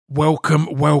Welcome.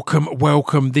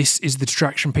 This is the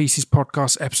Distraction Pieces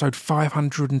podcast, episode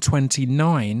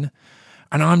 529,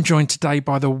 and I'm joined today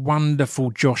by the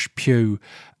wonderful Josh Pugh.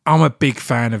 I'm a big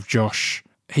fan of Josh.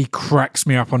 He cracks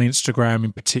me up on Instagram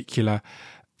in particular.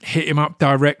 Hit him up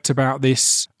direct about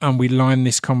this, and we lined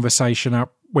this conversation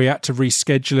up. We had to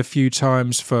reschedule a few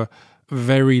times for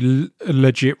very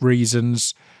legit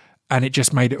reasons, and it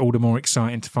just made it all the more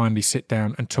exciting to finally sit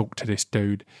down and talk to this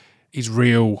dude. He's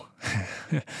real.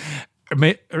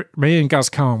 me and Gaz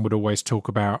Khan would always talk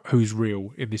about who's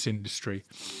real in this industry.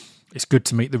 It's good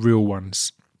to meet the real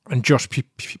ones. And Josh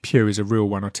Pugh is a real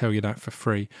one, I'll tell you that for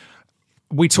free.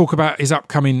 We talk about his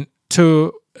upcoming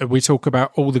tour. We talk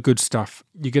about all the good stuff.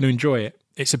 You're going to enjoy it.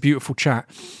 It's a beautiful chat.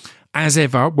 As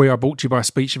ever, we are brought to you by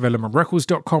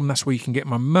speechdevelopmentrecords.com. That's where you can get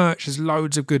my merch. There's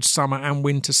loads of good summer and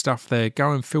winter stuff there.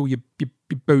 Go and fill your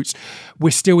boots.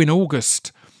 We're still in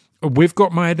August. We've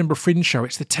got my Edinburgh Fringe show.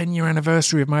 It's the 10-year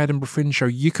anniversary of my Edinburgh Fringe show.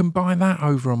 You can buy that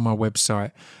over on my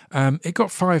website. It got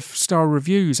 5-star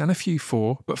reviews and a few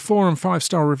 4, but 4 and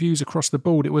 5-star reviews across the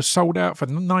board. It was sold out for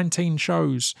 19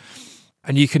 shows,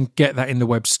 and you can get that in the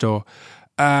web store.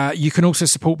 You can also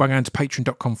support by going to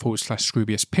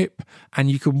patreon.com/Scroobius Pip,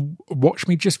 and you can watch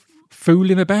me just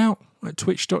fooling about at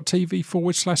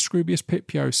twitch.tv/Scroobius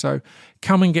Pipio. So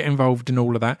come and get involved in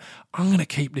all of that. I'm going to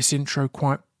keep this intro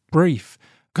quite brief,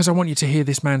 because I want you to hear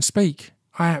this man speak.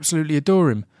 I absolutely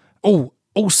adore him. Oh,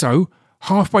 also,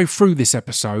 halfway through this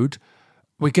episode,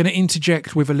 we're going to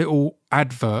interject with a little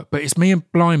advert, but it's me and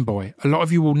Blind Boy. A lot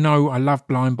of you will know I love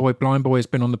Blind Boy. Blind Boy has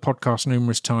been on the podcast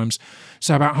numerous times.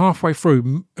 So about halfway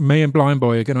through, me and Blind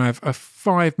Boy are going to have a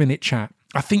 5-minute chat.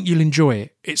 I think you'll enjoy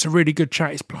it. It's a really good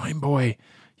chat. It's Blind Boy.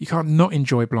 You can't not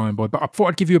enjoy Blind Boy. But I thought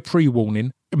I'd give you a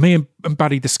pre-warning. Me and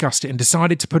Buddy discussed it and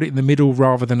decided to put it in the middle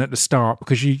rather than at the start,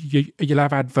 because you'll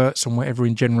have adverts and whatever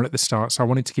in general at the start. So I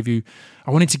wanted to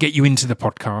get you into the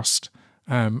podcast.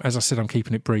 As I said, I'm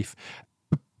keeping it brief.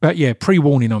 But yeah,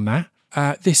 pre-warning on that.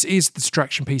 This is the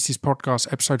Distraction Pieces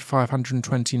podcast, episode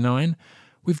 529,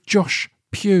 with Josh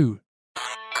Pugh.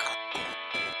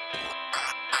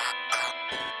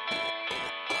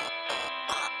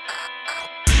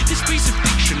 This piece of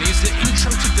fiction is the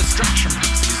intro to Distraction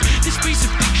Pieces. This piece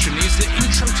of fiction is the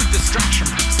intro to Distraction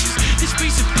Pieces. This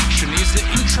piece of fiction is the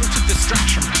intro to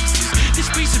Distraction Pieces. This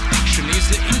piece of fiction is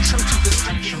the intro to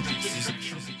Distraction Pieces.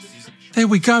 There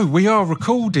we go. We are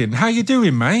recording. How you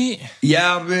doing, mate?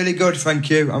 Yeah, I'm really good, thank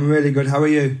you. I'm really good. How are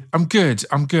you? I'm good.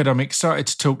 I'm excited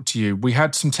to talk to you. We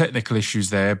had some technical issues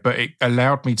there, but it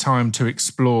allowed me time to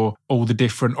explore all the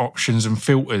different options and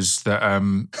filters that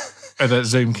that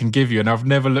Zoom can give you, and I've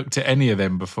never looked at any of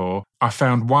them before. I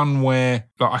found one where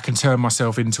I can turn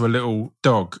myself into a little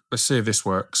dog. Let's see if this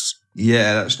works.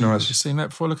 Yeah, that's nice. You've seen that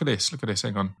before? Look at this.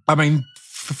 Hang on. I mean,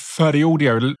 for the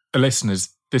audio listeners,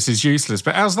 this is useless,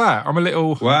 but how's that? I'm a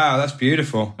little... Wow, that's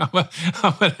beautiful. I'm a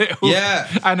little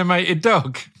animated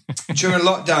dog. During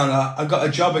lockdown, I got a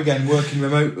job again working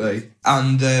remotely,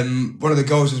 and one of the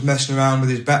guys was messing around with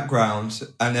his background,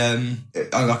 and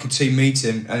like a team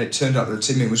meeting, and it turned out that the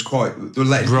team meeting was they were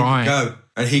letting people go,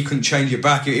 and he couldn't change it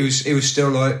back. It was still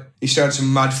like, he still had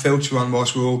some mad filter on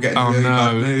whilst we were all getting really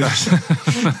bad news.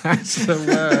 That's the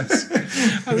worst.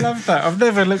 I love that. I've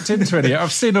never looked into any.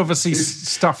 I've seen obviously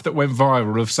stuff that went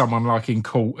viral of someone like in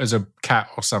court as a cat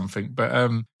or something, but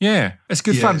yeah, it's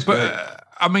good fun. But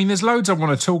I mean, there's loads I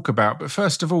want to talk about, but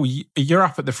first of all, you're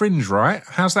up at the Fringe, right?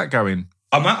 How's that going?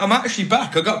 I'm actually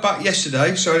back. I got back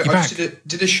yesterday, so I just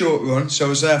did a short run. So I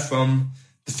was there from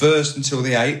the 1st until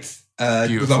the 8th.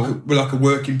 With like a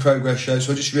work in progress show,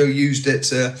 so I just really used it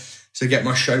to get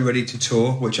my show ready to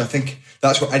tour, which I think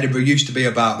that's what Edinburgh used to be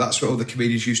about. That's what all the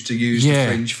comedians used to use the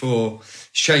Fringe for.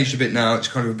 It's changed a bit now. It's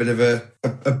kind of a bit of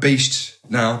a beast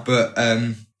now, but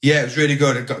yeah, it was really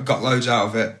good. I got loads out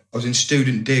of it. I was in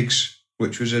student digs,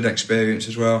 which was an experience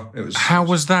as well. How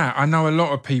was that? I know a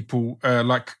lot of people,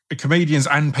 like comedians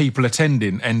and people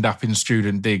attending, end up in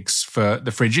student digs for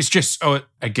the Fringe. It's just,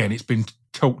 again, it's been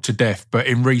talked to death, but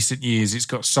in recent years it's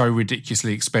got so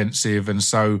ridiculously expensive and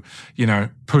so,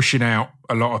 pushing out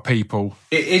a lot of people.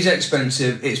 It is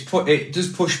expensive. It does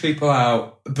push people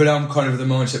out, but I'm kind of the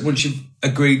mindset, once you've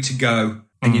agreed to go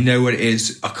and you know what it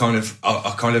is, I kind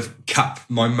of cap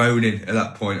my moaning at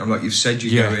that point. I'm like, you've said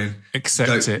you're going.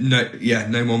 Accept it.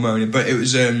 No more moaning. But it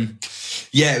was,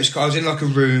 I was in like a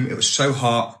room. It was so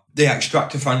hot. The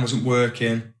extractor fan wasn't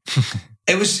working.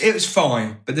 It was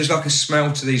fine, but there's like a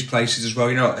smell to these places as well.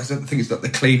 I think it's like the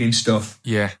cleaning stuff.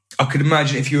 Yeah. I could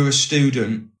imagine if you were a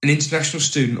student, an international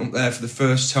student up there for the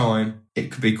first time,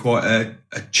 it could be quite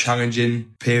a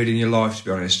challenging period in your life, to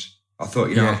be honest. I thought,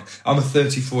 I'm a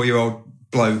 34-year-old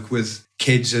bloke with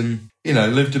kids and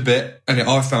lived a bit, and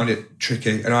I found it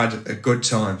tricky, and I had a good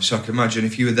time. So I can imagine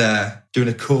if you were there doing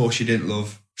a course you didn't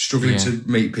love, struggling to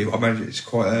meet people, I imagine it's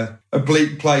quite a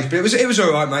bleak place. But it was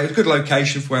all right, mate. It was a good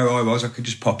location for where I was. I could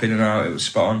just pop in and out. It was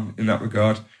spot on in that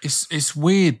regard. It's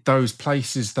weird, those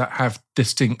places that have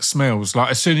distinct smells. Like,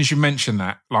 as soon as you mention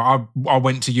that, like I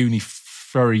went to uni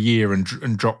for a year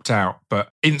and dropped out, but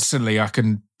instantly I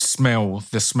can smell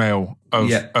the smell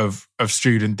of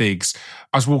student digs.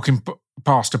 I was walking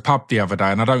past a pub the other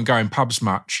day, and I don't go in pubs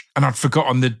much, and I'd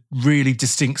forgotten the really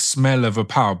distinct smell of a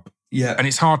pub. Yeah. And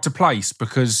it's hard to place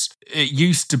because it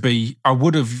used to be, I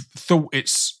would have thought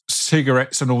it's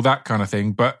cigarettes and all that kind of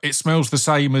thing, but it smells the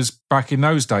same as back in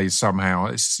those days somehow.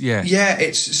 Yeah,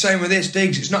 it's the same with this,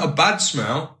 digs. It's not a bad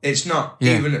smell. It's not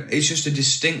even, it's just a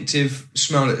distinctive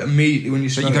smell that immediately when you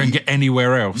smell it. You don't get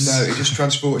anywhere else. No, it just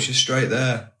transports you straight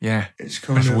there. Yeah. It's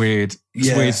kind of weird.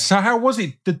 It's weird. So how was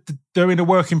it doing a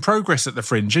work in progress at the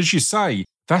Fringe? As you say,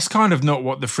 that's kind of not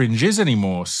what the Fringe is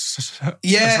anymore.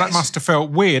 Yeah. So that must have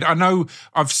felt weird. I know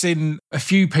I've seen a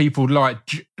few people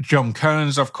like John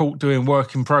Kearns I've caught doing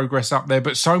work in progress up there,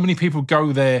 but so many people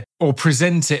go there or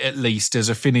present it at least as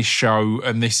a finished show,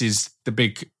 and this is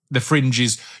the Fringe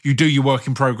is, you do your work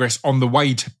in progress on the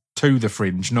way to the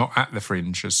Fringe, not at the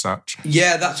Fringe as such.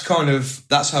 Yeah, that's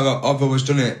how I've always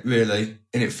done it, really.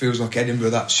 And it feels like Edinburgh,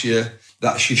 that's your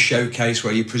showcase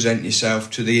where you present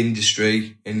yourself to the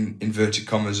industry in inverted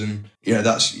commas, and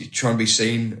that's, you try and be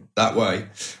seen that way.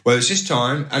 Whereas this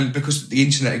time, and because the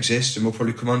internet exists, and we'll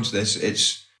probably come on to this,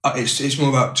 it's more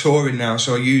about touring now.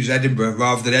 So I use Edinburgh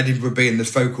rather than Edinburgh being the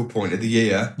focal point of the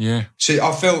year. Yeah. So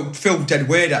I feel dead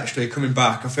weird actually coming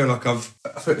back. I feel like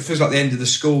it feels like the end of the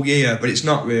school year, but it's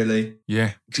not really.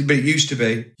 Yeah. But it used to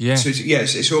be. Yeah. So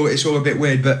it's all a bit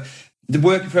weird, but the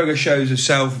work in progress shows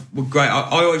themselves were great.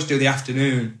 I always do the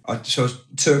afternoon. So it was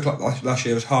 2:00 last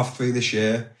year. It was 3:30 this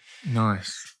year.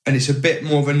 Nice. And it's a bit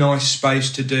more of a nice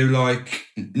space to do like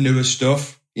newer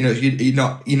stuff. You're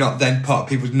not then part of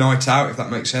people's night out, if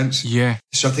that makes sense. Yeah.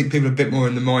 So I think people are a bit more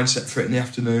in the mindset for it in the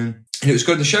afternoon. And it was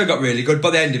good. The show got really good.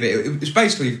 By the end of it, it was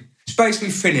basically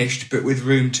finished, but with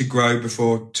room to grow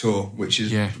before tour, which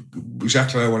is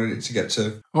exactly what I wanted it to get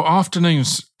to. Well,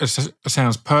 afternoons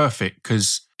sounds perfect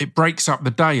because it breaks up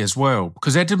the day as well.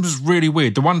 Because Edinburgh's really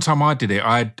weird. The one time I did it,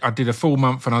 I did a full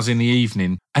month and I was in the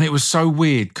evening, and it was so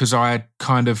weird because I had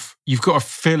you've got to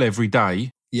fill every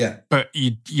day. Yeah. But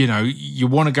you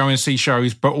want to go and see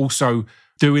shows, but also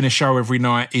doing a show every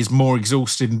night is more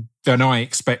exhausting than I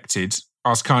expected.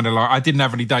 I was kind of like, I didn't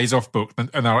have any days off booked, and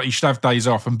they're like, you should have days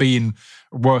off. And being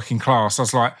working class, I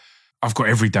was like, I've got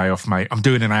every day off, mate. I'm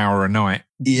doing an hour a night.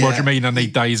 Yeah. What do you mean I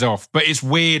need days off? But it's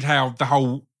weird how the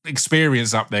whole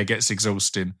experience up there gets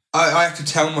exhausting. I have to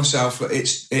tell myself that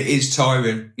it is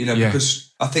tiring,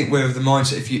 because I think we're of the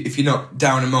mindset, if you're not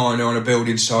down a mine or on a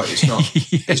building site, it's not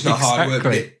it's not hard work,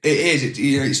 but it is.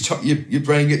 Your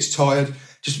brain gets tired.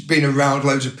 Just being around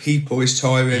loads of people is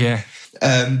tiring. Yeah.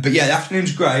 But the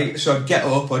afternoon's great. So I'd get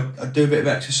up, I'd do a bit of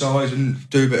exercise and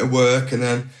do a bit of work, and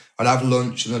then I'd have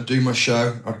lunch and I'd do my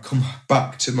show. I'd come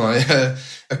back to my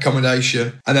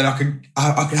accommodation, and then I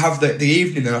could have the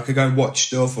evening. Then I could go and watch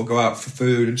stuff or go out for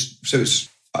food. And so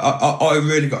I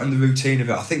really got in the routine of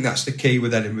it. I think that's the key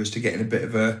with Edinburgh, is to get in a bit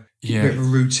of a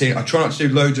routine. I try not to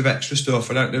do loads of extra stuff.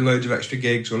 I don't do loads of extra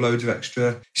gigs or loads of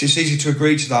extra. It's just easy to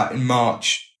agree to that in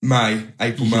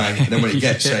April, May, and then when it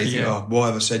gets there, you think, oh, why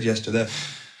have I said yes to that?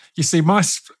 You see, my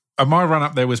run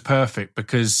up there was perfect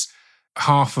because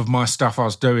half of my stuff I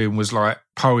was doing was like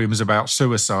poems about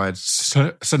suicide.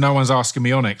 So no one's asking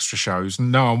me on extra shows.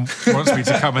 No one wants me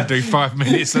to come and do 5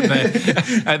 minutes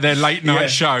at their late night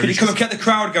show. Can you come and get the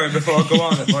crowd going before I go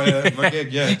on at my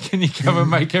gig? Yeah. Can you come and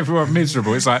make everyone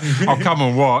miserable? It's like, I'll come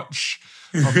and watch.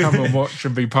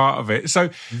 And be part of it. So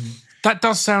that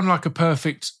does sound like a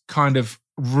perfect kind of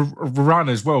run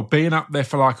as well, being up there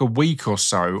for like a week or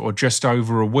so, or just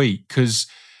over a week, because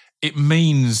it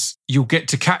means you'll get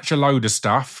to catch a load of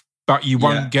stuff, but you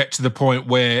won't get to the point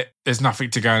where there's nothing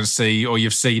to go and see, or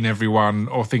you've seen everyone,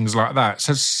 or things like that.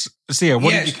 So yeah,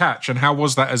 what did you catch, and how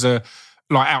was that as a,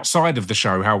 like, outside of the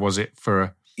show? How was it for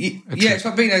a it's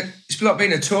like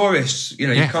being a tourist. You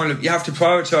have to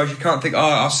prioritise. You can't think,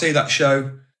 I'll see that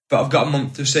show, but I've got a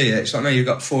month to see it. It's like, no, you've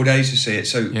got 4 days to see it.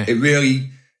 So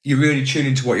you really tune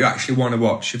into what you actually want to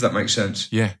watch, if that makes sense.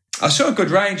 Yeah. I saw a good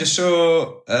range. I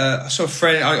saw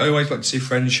Friend. I always like to see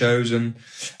Friend shows, and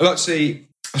I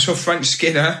saw Frank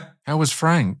Skinner. How was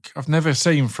Frank? I've never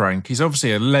seen Frank. He's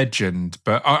obviously a legend,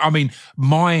 but I mean,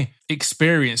 my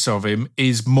experience of him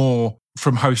is more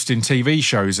from hosting TV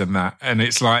shows and that. And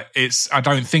it's like, I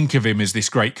don't think of him as this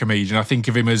great comedian. I think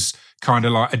of him as kind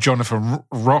of like a Jonathan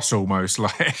Ross almost,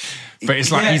 like. But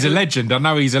it's like he's a legend. I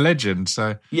know he's a legend.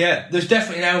 So yeah, there's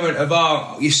definitely an element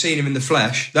of you've seen him in the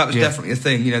flesh. That was definitely a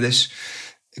thing, this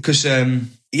because I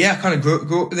kind of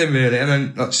grew up with him really, and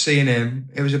then like seeing him,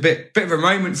 it was a bit of a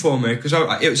moment for me because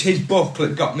it was his book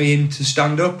that got me into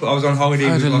stand up. I was on holiday.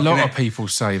 I heard a lot of people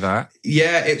say that.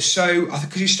 Yeah, it's so I think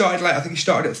because he started late. I think he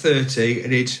started at 30,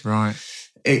 and he'd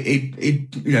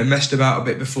messed about a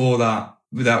bit before that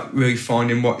without really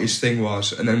finding what his thing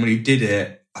was, and then when he did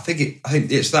it, I think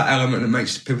it's that element that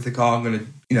makes people think, I'm going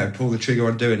to pull the trigger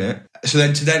on doing it. So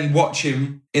then to watch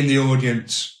him in the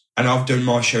audience, and I've done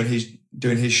my show and he's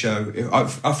doing his show,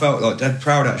 I felt like dead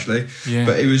proud actually. Yeah.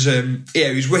 But it was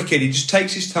he was wicked. He just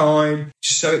takes his time,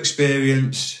 just so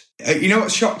experienced. You know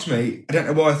what shocked me? I don't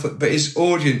know why I thought, but his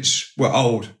audience were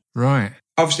old. Right.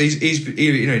 Obviously, he's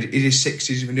in his 60s.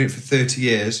 He's been doing it for 30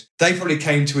 years. They probably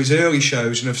came to his early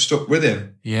shows and have stuck with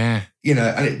him. Yeah.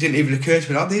 And it didn't even occur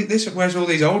to me, where's all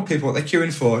these old people? What they're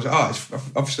queuing for? It's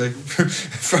obviously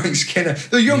Frank Skinner.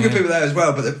 There are younger people there as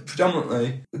well, but they're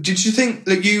predominantly. Did you think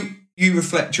that you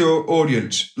reflect your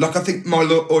audience? Like, I think my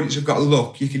audience have got a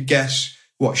look. You could guess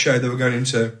what show they were going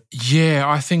into. Yeah,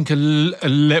 I think a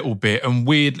little bit. And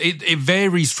weird. It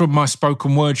varies from my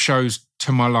spoken word shows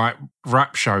to my like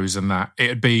rap shows and that.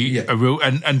 It'd be a real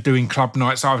and doing club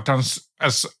nights. I've done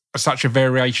such a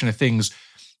variation of things.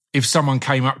 If someone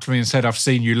came up to me and said, I've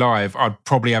seen you live, I'd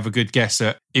probably have a good guess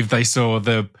at if they saw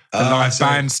the live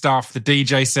band stuff, the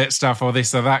DJ set stuff, or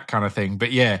this or that kind of thing.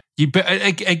 But yeah, but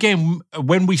again,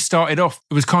 when we started off,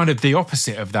 it was kind of the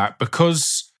opposite of that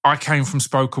because I came from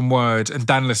spoken word and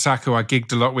Dan Lasacco I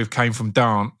gigged a lot with came from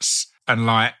dance, and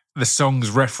like the songs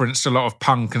referenced a lot of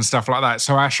punk and stuff like that.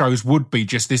 So our shows would be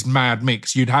just this mad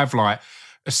mix. You'd have like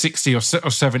a 60 or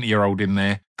 70-year-old in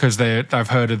there because they've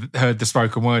heard the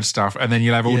spoken word stuff, and then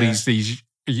you'll have all these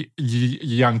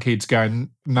young kids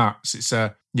going nuts. It's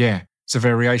a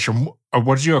variation.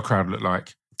 What does your crowd look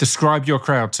like? Describe your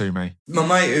crowd to me. My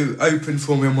mate who opened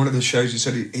for me on one of the shows, he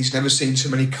said he's never seen so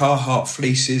many Carhartt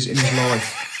fleeces in his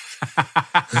life.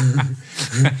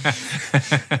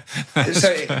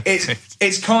 So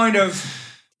it's kind of,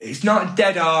 it's not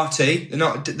dead arty. They're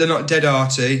not dead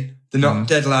arty. They're not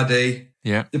dead laddie.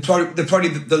 Yeah, they're probably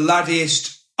the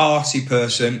laddiest arty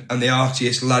person and the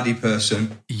artiest laddie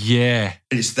person. Yeah,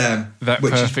 it's them. That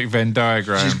perfect Venn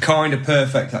diagram, which is kind of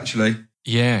perfect, actually.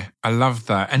 Yeah, I love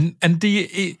that. And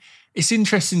it's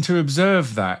interesting to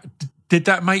observe that. Did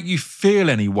that make you feel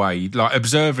any way, like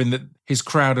observing that his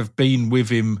crowd have been with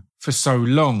him for so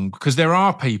long? Because there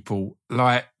are people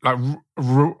like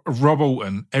Rob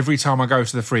Alton. Every time I go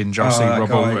to the Fringe, I'll see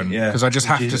Rob Alton because I just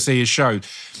have to see his show.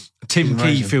 Tim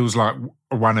Key feels like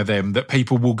one of them that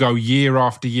people will go year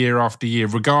after year after year,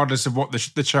 regardless of what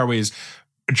the show is.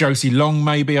 Josie Long,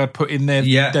 maybe I'd put in there.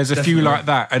 Yeah, there's a few like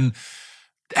that. And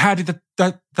how did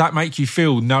that make you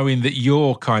feel, knowing that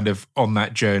you're kind of on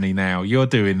that journey now? You're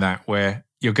doing that where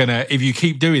you're gonna, if you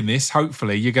keep doing this,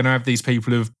 hopefully you're gonna have these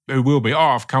people who will be,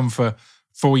 I've come for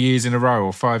 4 years in a row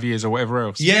or 5 years or whatever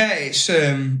else. Yeah, it's I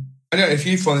don't know if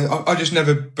you find it. I just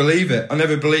never believe it. I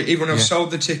never believe, even when I've sold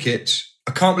the tickets.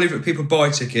 I can't believe that people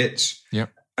buy tickets.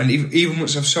 Yep. And even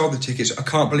once I've sold the tickets, I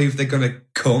can't believe they're going to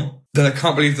come. Then I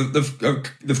can't believe that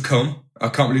they've come. I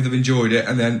can't believe they've enjoyed it.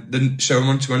 And then so I'm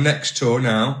on to my next tour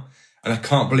now, and I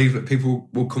can't believe that people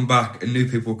will come back and new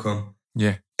people will come.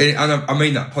 Yeah. And I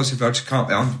mean that positively. I just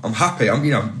can't. I'm happy.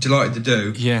 I'm delighted to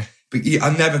do. Yeah. But I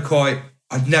don't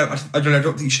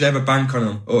think you should ever bank on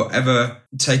them or ever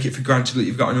take it for granted that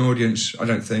you've got an audience. I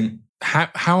don't think.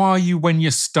 How are you when you're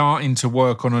starting to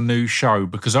work on a new show?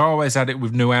 Because I always had it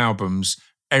with new albums.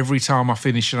 Every time I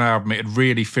finish an album, it'd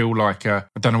really feel like, I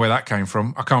don't know where that came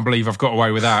from. I can't believe I've got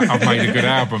away with that. I've made a good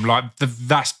album. Like,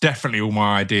 that's definitely all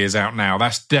my ideas out now.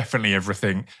 That's definitely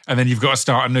everything. And then you've got to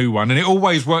start a new one. And it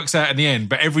always works out in the end.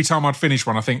 But every time I'd finish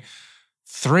one, I think,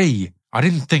 3. I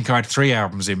didn't think I had 3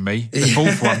 albums in me. The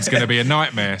 4th one's going to be a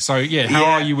nightmare. So, how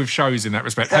are you with shows in that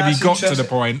respect? Have you got to the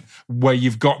point where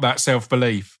you've got that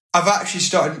self-belief? I've actually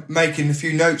started making a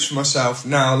few notes for myself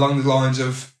now along the lines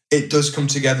of it does come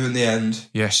together in the end.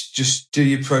 Yes. Just do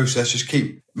your process. Just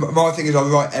keep... My thing is I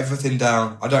write everything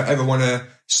down. I don't ever want to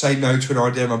say no to an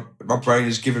idea my brain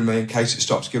has given me in case it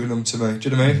stops giving them to me. Do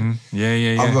you know what I mean? Mm-hmm.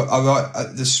 Yeah. I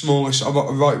write the smallest... I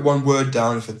write one word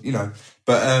down,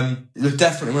 But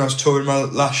definitely when I was touring my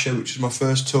last show, which was my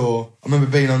first tour, I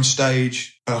remember being on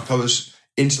stage and I was...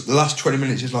 into the last 20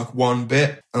 minutes is like one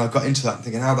bit, and I got into that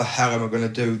thinking, how the hell am I going to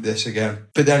do this again?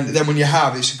 But then when you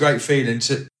it's a great feeling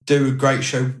to do a great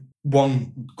show.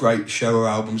 One great show or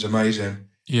album's amazing.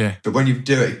 Yeah. But when you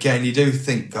do it again, you do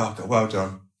think, oh, God, well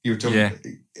done. You've done. Yeah.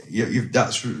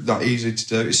 That's not easy to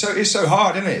do. It's so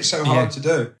hard, isn't it? It's so hard to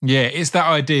do. Yeah, it's that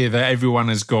idea that everyone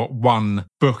has got one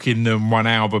book in them, one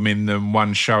album in them,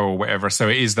 one show or whatever. So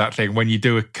it is that thing. When you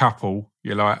do a couple,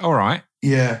 you're like, all right.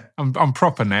 Yeah. I'm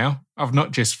proper now. I've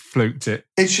not just fluked it.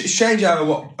 It's changed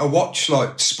how I watch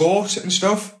like sport and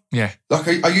stuff. Yeah. Like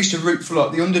I used to root for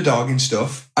like the underdog and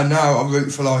stuff, and now I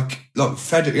root for like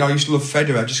Federer. I used to love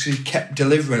Federer just because he kept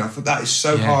delivering. I thought that is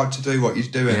so hard to do what he's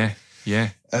doing. Yeah. Yeah.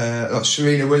 Like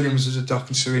Serena Williams as a doc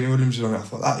and Serena Williams was on it. I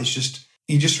thought that is just,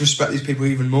 you just respect these people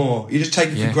even more. You just take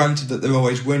it for granted that they're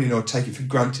always winning, or take it for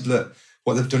granted that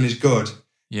what they've done is good.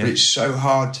 Yeah. But it's so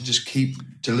hard to just keep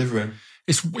delivering.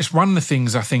 It's one of the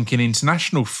things I think in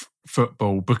international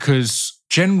football, because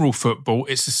general football,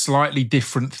 it's a slightly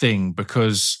different thing,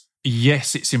 because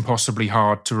yes, it's impossibly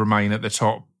hard to remain at the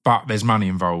top, but there's money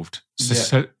involved.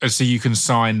 So you can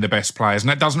sign the best players. And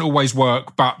that doesn't always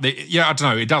work, but I don't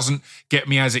know, it doesn't get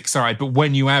me as excited. But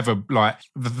when you have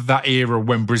that era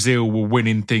when Brazil were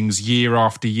winning things year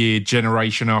after year,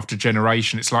 generation after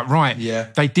generation, it's like, right,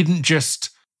 they didn't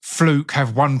just fluke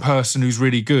have one person who's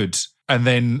really good and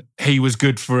then he was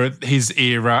good for his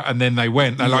era and then they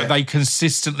went. They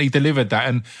consistently delivered that.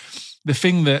 And the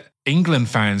thing that England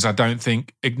fans, I don't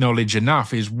think, acknowledge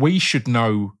enough is we should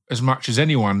know as much as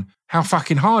anyone how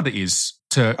fucking hard it is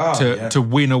to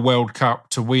win a World Cup,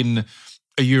 to win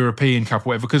a European Cup,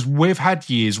 whatever, because we've had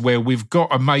years where we've got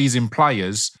amazing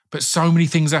players, but so many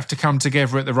things have to come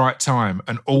together at the right time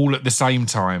and all at the same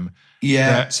time.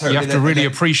 Yeah. You have to really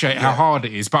appreciate how hard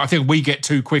it is. But I think we get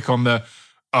too quick on the,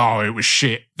 oh, it was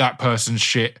shit, that person's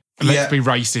shit, let's be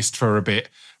racist for a bit.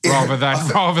 Rather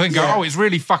than go, oh, it's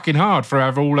really fucking hard for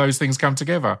have all those things come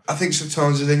together. I think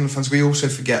sometimes as England fans, we also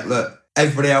forget that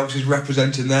everybody else is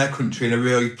representing their country and are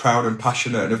really proud and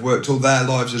passionate and have worked all their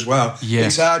lives as well. Yeah.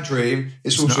 It's our dream.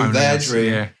 It's also their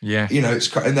dream. Yeah. You know,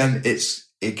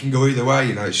 it can go either way.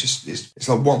 You know, it's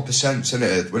like 1%, isn't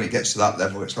it? When it gets to that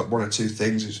level, it's like one or two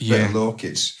things. It's a bit of luck.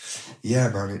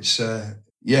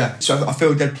 So I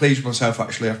feel dead pleased with myself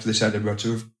actually after this Edinburgh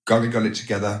to have got it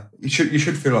together. You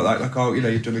should feel like that, like, oh, you know,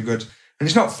 you've done a good, and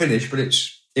it's not finished, but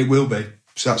it will be.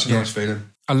 So that's a nice feeling.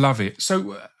 I love it.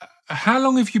 So how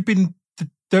long have you been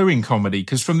doing comedy?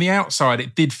 Because from the outside,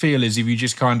 it did feel as if you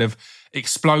just kind of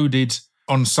exploded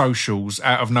on socials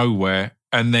out of nowhere,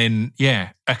 and then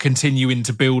are continuing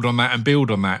to build on that.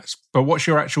 But what's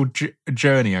your actual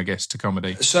journey, I guess, to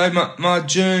comedy? So my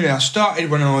journey, I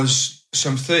started when I was. So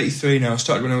I'm 33 now. I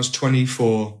started when I was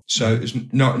 24. So it was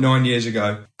 9 years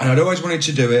ago. And I'd always wanted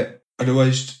to do it. I'd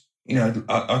always, you know,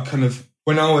 I kind of,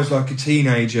 when I was like a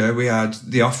teenager, we had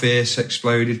The Office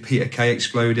exploded, Peter Kay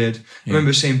exploded. I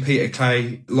remember seeing Peter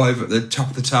Kay live at the top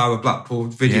of the tower, Blackpool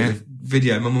video.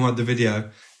 My mum had the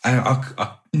video. And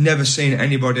I never seen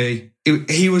anybody.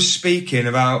 He was speaking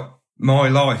about my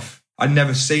life. I'd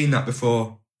never seen that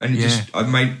before. And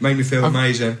it made me feel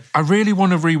amazing. I really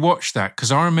want to rewatch that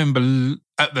because I remember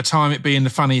at the time it being the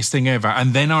funniest thing ever.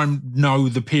 And then I know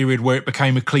the period where it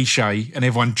became a cliche and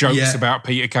everyone jokes about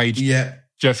Peter Kay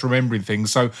just remembering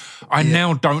things. So I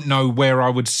now don't know where I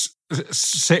would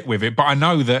sit with it. But I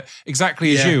know that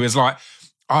exactly as you, is like,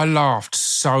 I laughed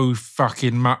so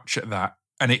fucking much at that.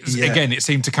 And it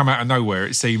seemed to come out of nowhere.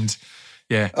 It seemed...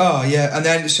 Yeah. Oh, yeah. And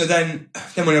then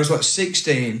when I was like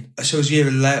 16, so it was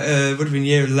would have been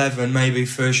year 11, maybe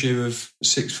first year of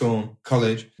sixth form,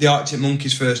 college. The Arctic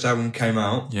Monkeys' first album came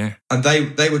out. Yeah. And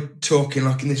they were talking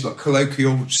like in this like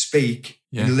colloquial speak,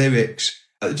 lyrics.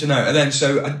 I don't know. And then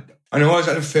I always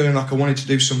had a feeling like I wanted to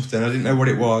do something. I didn't know what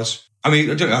it was. I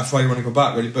mean, I don't know how far you want to go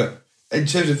back really, but in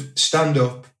terms of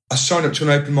stand-up, I signed up to an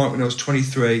open mic when I was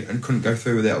 23 and couldn't go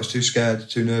through with it. I was too scared,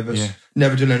 too nervous. Yeah.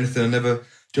 Never done anything. I never...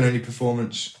 done any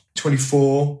performance.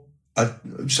 24, I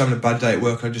was having a bad day at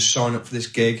work. I just signed up for this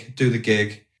gig, do the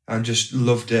gig, and just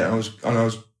loved it.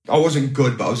 I wasn't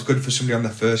good, but I was good for somebody on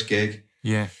their first gig.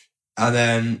 Yeah. And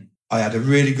then I had a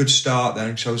really good start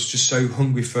then, because I was just so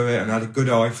hungry for it, and I had a good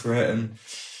eye for it, and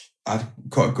I had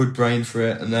quite a good brain for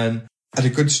it. And then I had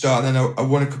a good start, and then I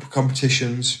won a couple of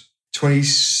competitions.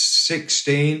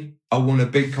 2016, I won a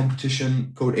big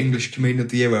competition called English Comedian of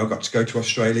the Year, where I got to go to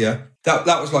Australia. That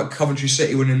was like Coventry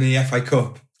City winning the FA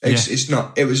Cup. It's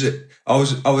not. It was. I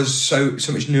was so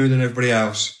much newer than everybody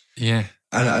else. Yeah.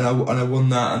 And I won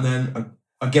that, and then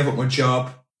I gave up my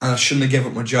job, and I shouldn't have given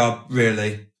up my job.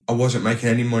 Really, I wasn't making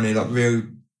any money. Like really,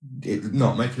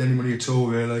 not making any money at all.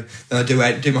 Really. Then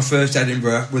I do my first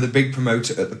Edinburgh with a big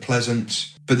promoter at the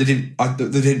Pleasance, but they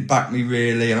didn't back me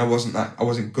really, and I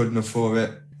wasn't good enough for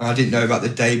it. And I didn't know about the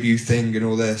debut thing and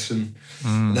all this, and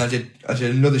then I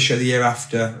did another show the year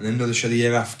after, and another show the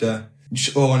year after,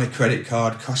 just all on a credit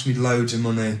card, cost me loads of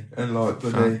money, and like,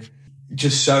 bloody,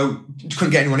 just so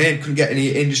couldn't get anyone in, couldn't get any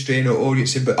industry in or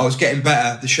audience in. But I was getting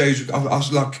better. The shows, I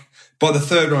was like, by the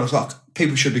third one, I was like,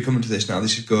 people should be coming to this now.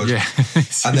 This is good. Yeah,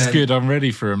 it's good. I'm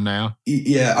ready for them now.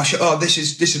 Yeah, this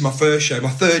is my first show. My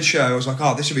third show, I was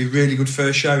like, this would be a really good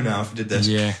first show now if I did this.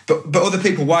 Yeah. But other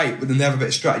people wait, but then they have a bit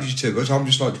of strategy to it. Whereas I'm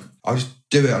just like, I just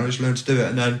do it, and I just learned to do it.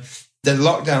 And then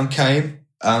lockdown came,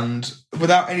 and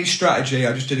without any strategy,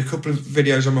 I just did a couple of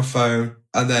videos on my phone,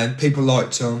 and then people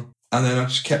liked them, and then I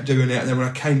just kept doing it. And then when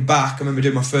I came back, I remember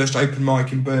doing my first open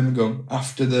mic in Birmingham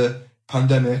after the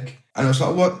pandemic. And I was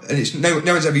like, what? And it's no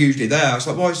one's ever usually there. I was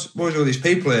like, why is all these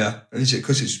people here? And is it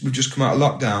because we've just come out of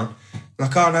lockdown?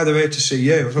 Like, no, they're here to see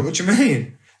you. I was like, what do you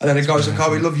mean? And then the guy was like,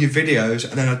 we love your videos.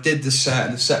 And then I did the set,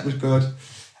 and the set was good.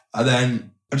 And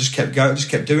then I just kept going, just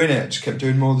kept doing it, just kept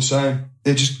doing more of the same.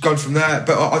 It just gone from there.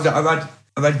 But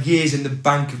I've had years in the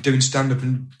bank of doing stand-up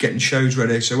and getting shows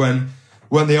ready. So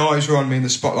when the eyes were on me and the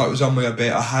spotlight was on me a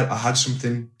bit, I had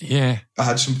something. Yeah. I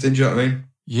had something, do you know what I mean?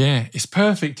 Yeah, it's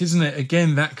perfect, isn't it?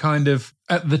 Again, that kind of,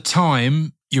 at the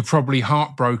time, you're probably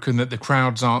heartbroken that the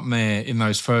crowds aren't there in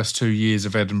those first 2 years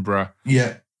of Edinburgh.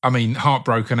 Yeah. I mean,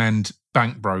 heartbroken and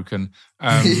bank broken.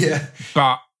 Yeah.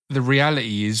 But the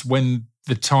reality is when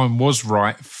the time was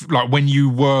right, like when you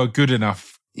were good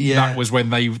enough, that was when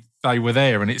they were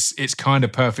there. And it's kind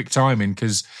of perfect timing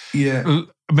because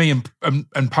me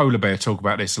and Polar Bear talk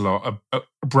about this a lot. A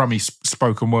Brummy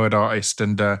spoken word artist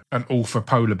and an author,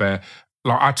 Polar Bear.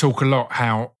 Like, I talk a lot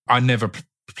how I never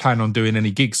plan on doing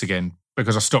any gigs again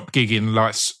because I stopped gigging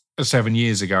like 7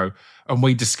 years ago. And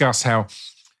we discuss how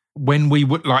when we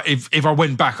would, like, if I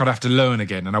went back, I'd have to learn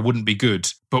again and I wouldn't be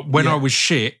good. But when I was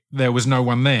shit, there was no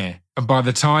one there. And by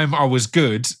the time I was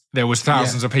good, there was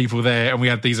thousands of people there and we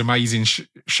had these amazing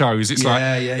shows. It's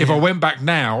if I went back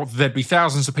now, there'd be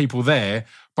thousands of people there,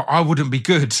 but I wouldn't be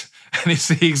good. And it's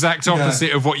the exact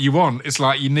opposite of what you want. It's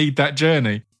like you need that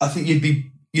journey. I think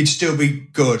you'd still be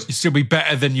good. You'd still be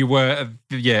better than you were at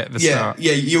the start.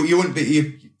 Yeah, you wouldn't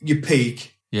be your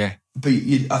peak. Yeah. But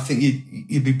I think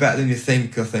you'd be better than you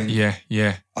think, I think.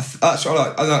 Yeah. That's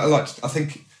what I like. I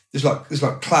think there's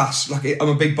like class. Like, I'm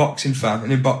a big boxing fan,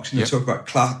 and in boxing they talk about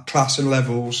class and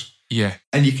levels. Yeah.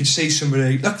 And you can see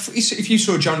somebody, like if you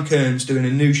saw John Kearns doing a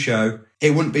new show,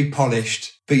 it wouldn't be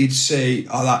polished, but you'd see,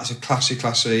 that's a classy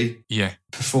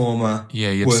performer.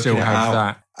 Yeah, you'd still have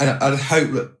that. And I'd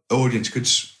hope that the audience could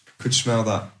smell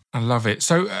that. I love it.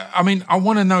 So, I mean, I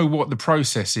want to know what the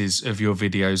process is of your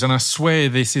videos. And I swear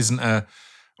this isn't a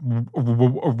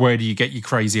where do you get your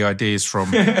crazy ideas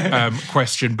from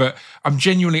question. But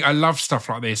I love stuff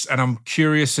like this. And I'm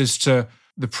curious as to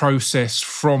the process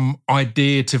from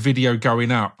idea to video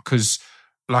going up. Because,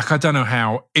 like, I don't know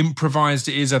how improvised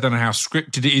it is. I don't know how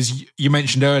scripted it is. You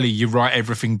mentioned earlier you write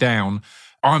everything down.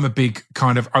 I'm a big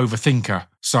kind of overthinker.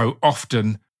 So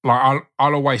often, like,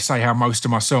 I'll always say how most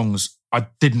of my songs, I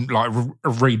didn't like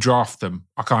redraft them.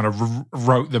 I kind of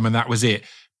wrote them and that was it.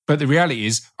 But the reality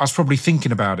is I was probably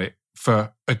thinking about it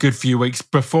for a good few weeks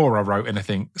before I wrote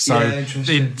anything. So,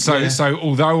 so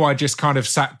although I just kind of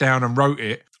sat down and wrote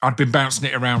it, I'd been bouncing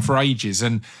it around for ages.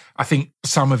 And I think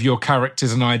some of your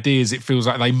characters and ideas, it feels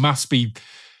like they must be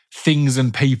things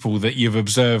and people that you've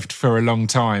observed for a long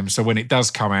time. So when it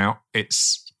does come out, it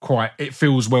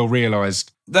feels well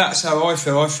realised. That's how I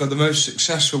feel. I feel the most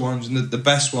successful ones and the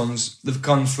best ones, they've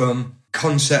gone from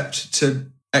concept to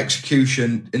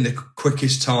execution in the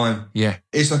quickest time. Yeah.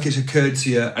 It's like it's occurred to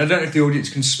you. And I don't know if the audience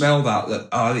can smell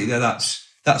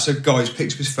that's a guy who's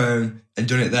picked up his phone and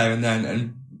done it there and then,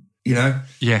 and, you know?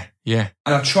 Yeah.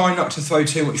 And I try not to throw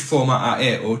too much format at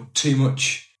it or too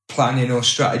much planning or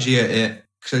strategy at it,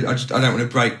 because I don't want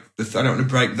to break that. I don't want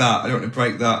to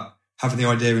break that, having the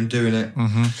idea and doing it.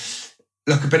 Mm-hmm.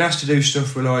 Like, I've been asked to do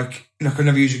stuff where, like, I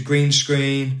never use a green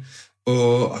screen,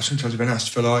 or sometimes I've been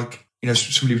asked for, like,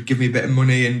 somebody would give me a bit of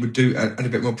money and would add a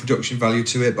bit more production value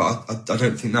to it, but I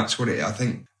don't think that's what it is. I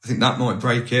think that might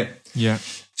break it. Yeah.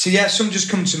 So yeah, some just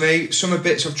come to me. Some of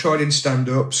bits I've tried in stand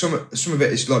up. Some of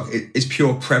it is like it's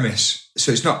pure premise.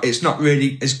 So it's not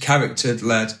really as character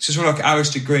led. So someone like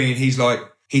Alistair Green, he's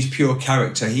pure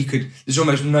character. There's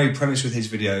almost no premise with his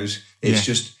videos. It's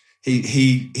just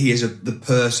he is the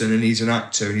person, and he's an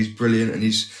actor, and he's brilliant,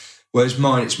 and whereas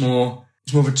mine, it's more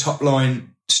of a top line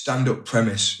stand up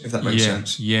premise, if that makes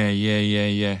sense. Yeah.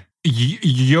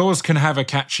 Yours can have a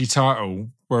catchy title,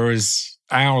 whereas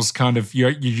ours kind of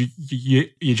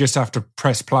you just have to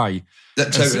press play.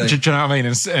 Totally. Do you know what I mean?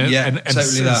 And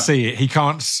totally see it. He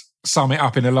can't sum it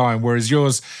up in a line, whereas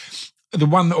yours, the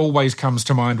one that always comes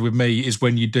to mind with me is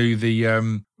when you do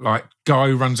the guy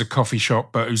who runs a coffee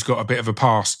shop but who's got a bit of a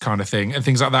past kind of thing and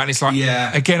things like that. And it's like,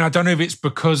 again, I don't know if it's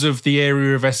because of the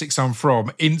area of Essex I'm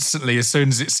from. Instantly, as soon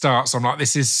as it starts, I'm like,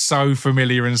 this is so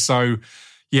familiar and so,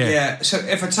 Yeah, so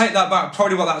if I take that back,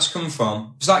 probably what that's come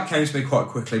from, because that came to me quite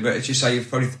quickly, but as you say,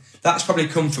 that's probably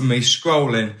come from me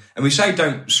scrolling. And we say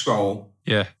don't scroll.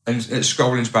 Yeah. And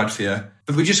scrolling's bad for you.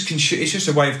 But we just it's just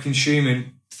a way of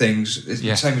consuming things. It's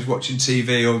the same as watching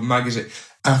TV or magazine.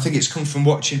 And I think it's come from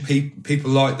watching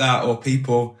people like that, or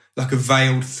people like a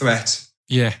veiled threat.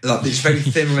 Yeah. Like it's very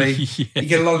thinly. You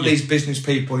get a lot of these business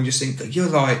people and you just think that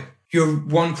you're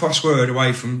one crossword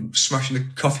away from smashing the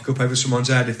coffee cup over someone's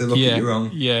head if they look at you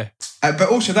wrong. Yeah. But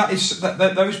also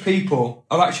those people,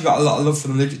 I've actually got a lot of love for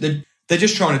them. They're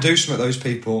just trying to do something, those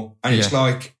people. And it's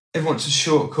like, everyone wants a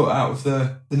shortcut out of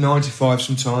the 9 to 5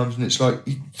 sometimes. And it's like,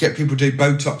 you get people do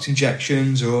Botox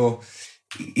injections or,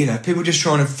 people just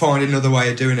trying to find another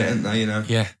way of doing it, aren't they,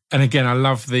 Yeah. And again, I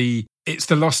love it's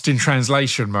the lost in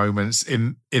translation moments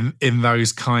in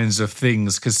those kinds of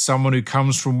things, because someone who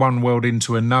comes from one world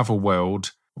into another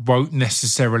world won't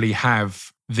necessarily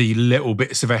have the little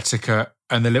bits of etiquette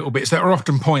and the little bits that are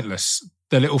often pointless,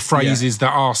 the little phrases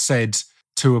that are said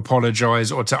to apologise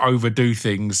or to overdo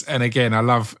things. And again, I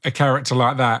love a character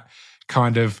like that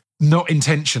kind of not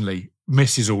intentionally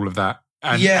misses all of that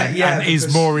and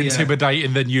is more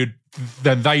intimidating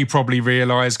than they probably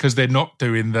realise, because they're not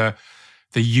doing the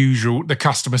usual, the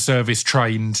customer service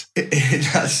trained.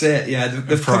 That's it, yeah.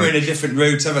 They've come in a different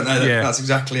route, haven't they? Yeah. That's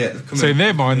exactly it. So in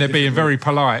their mind, they're being very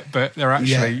polite, but they're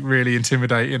actually really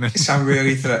intimidating. It sounds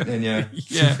really threatening, yeah.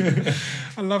 Yeah.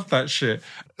 I love that shit.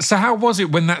 So how was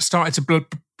it when that started to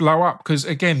blow up? Because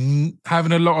again,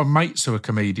 having a lot of mates who are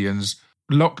comedians,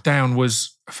 lockdown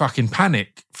was fucking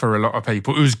panic for a lot of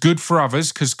people. It was good for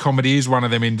others, because comedy is one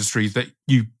of them industries that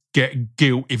you get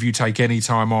guilt if you take any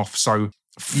time off. So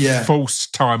false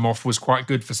time off was quite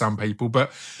good for some people,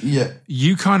 but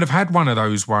you kind of had one of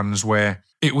those ones where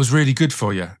it was really good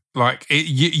for you. Like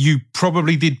you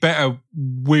probably did better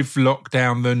with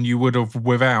lockdown than you would have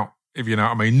without, if you know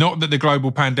what I mean. Not that the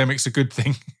global pandemic's a good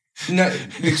thing. No,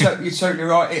 you're totally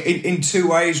right. In two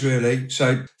ways, really.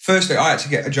 So firstly, I had to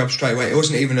get a job straight away. It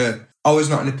wasn't even I was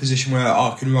not in a position where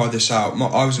I can ride this out.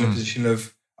 I was in a position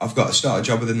of, I've got to start a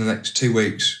job within the next 2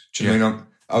 weaks. Do you know what I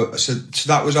mean? So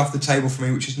that was off the table for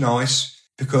me, which is nice,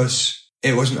 because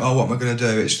it wasn't, what am I going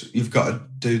to do? It's, you've got to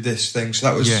do this thing. So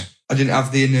that was, I didn't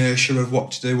have the inertia of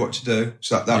what to do.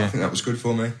 So that I think that was good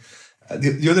for me.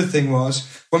 The other thing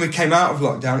was, when we came out of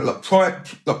lockdown,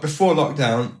 before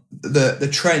lockdown, the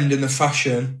trend in the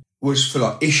fashion was for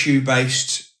like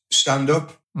issue-based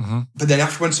stand-up. Mm-hmm. But then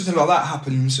when something like that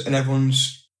happens and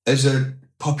there's a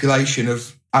population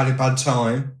of had a bad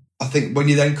time, I think when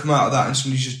you then come out of that and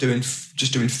somebody's just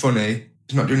doing funny,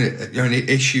 it's not doing it, any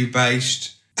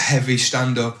issue-based, heavy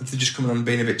stand-up, if they're just coming on and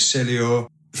being a bit silly or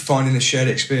finding a shared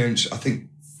experience, I think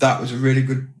that was a really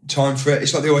good time for it.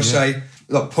 It's like they always say,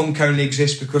 like, punk only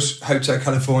exists because Hotel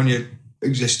California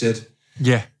existed.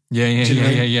 Yeah.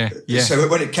 So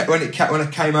when I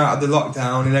came out of the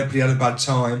lockdown and everybody had a bad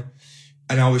time,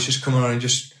 and I was just coming on and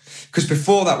just, because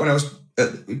before that, when I was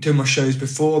doing my shows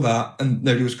before that and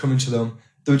nobody was coming to them,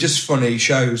 they were just funny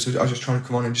shows. I was just trying to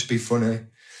come on and just be funny.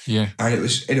 Yeah. And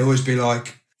it'd always be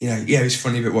like, it's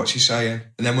funny, but what's he saying?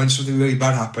 And then when something really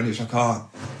bad happened, it was like,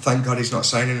 thank God he's not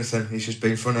saying anything. He's just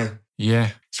being funny. Yeah.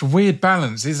 It's a weird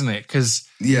balance, isn't it? Because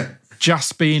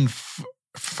just being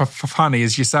funny,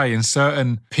 as you say, in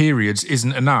certain periods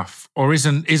isn't enough, or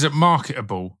isn't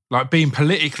marketable. Like being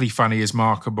politically funny is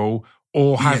marketable,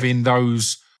 or having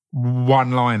those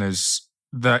one-liners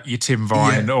that your Tim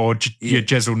Vine or your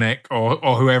Jezelnik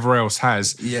or whoever else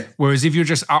has. Yeah. Whereas if you're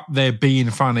just up there being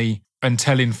funny and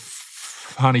telling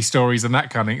funny stories and that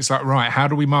kind of thing, it's like, right, how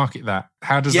do we market that?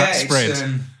 How does that spread?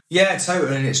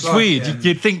 Totally. And it's like, weird.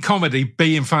 You'd think comedy,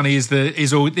 being funny is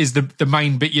the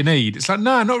main bit you need. It's like,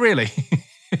 no, not really.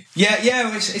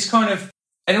 It's kind of,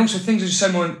 and also things are just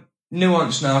so more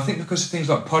nuanced now. I think because of things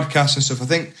like podcasts and stuff, I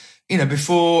think,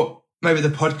 before maybe the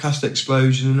podcast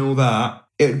explosion and all that,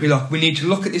 it would be like, we need to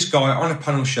look at this guy on a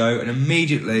panel show and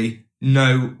immediately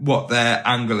know what their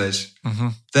angle is. Mm-hmm.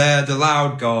 They're the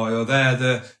loud guy, or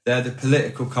they're the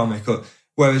political comic.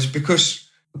 Whereas because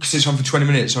it's on for 20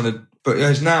 minutes but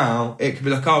whereas now it could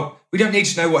be like, we don't need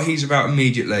to know what he's about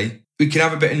immediately. We can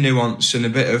have a bit of nuance and a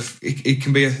bit of, it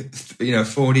can be a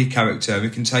 4D character. We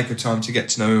can take our time to get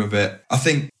to know him a bit. I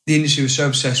think the industry was so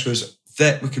obsessed with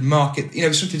that we could market,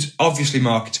 something's obviously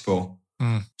marketable.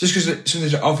 Mm. Just because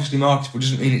something's obviously marketable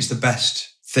doesn't mean it's the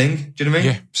best thing. Do you know what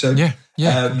I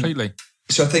mean? Completely.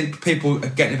 So I think people are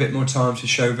getting a bit more time to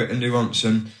show a bit of nuance,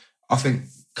 and I think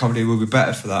comedy will be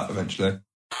better for that eventually.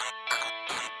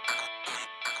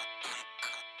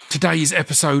 Today's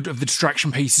episode of the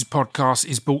Distraction Pieces podcast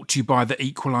is brought to you by The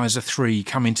Equalizer 3,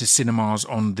 coming to cinemas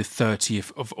on the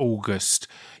 30th of August.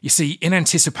 You see, in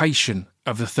anticipation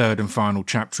of the third and final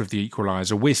chapter of The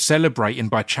Equalizer, we're celebrating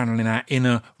by channeling our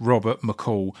inner Robert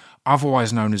McCall,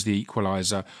 otherwise known as The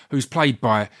Equalizer, who's played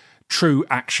by true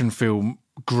action film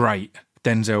great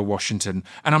Denzel Washington.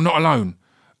 And I'm not alone.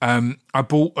 I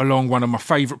brought along one of my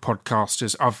favourite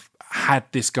podcasters. I've had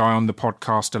this guy on the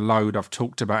podcast a load. I've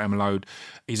talked about him a load.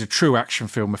 He's a true action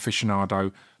film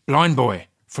aficionado. Blind Boy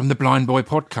from the Blind Boy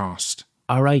podcast.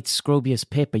 All right, Scroobius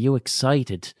Pip, are you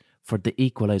excited for The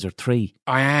Equalizer 3?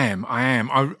 I am.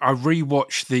 I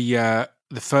rewatched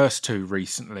the first two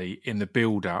recently in the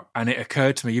build-up, and it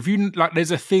occurred to me,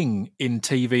 there's a thing in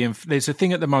TV, and there's a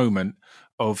thing at the moment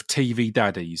of TV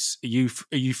daddies. Are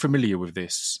you familiar with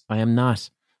this? I am not.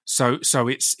 So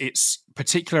it's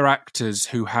particular actors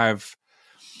who have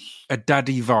a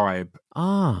daddy vibe.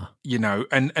 You know,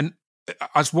 and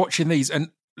I was watching these, and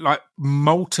like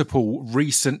multiple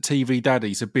recent TV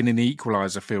daddies have been in the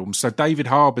Equalizer films. So David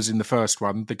Harbour's in the first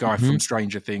one, the guy from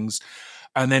Stranger Things.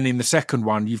 And then in the second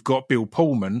one, you've got Bill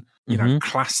Pullman, you know,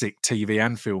 classic TV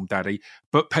and film daddy,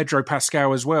 but Pedro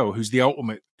Pascal as well, who's the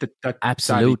ultimate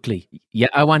Absolutely. Daddy. Yeah,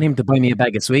 I want him to buy me a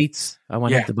bag of sweets.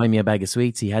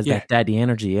 He has that daddy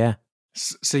energy, yeah.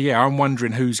 So, I'm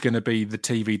wondering who's going to be the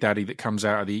TV daddy that comes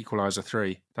out of the Equalizer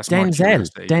 3. That's Denzel. My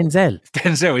curiosity.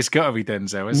 Denzel, it's got to be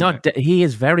Denzel, isn't it? He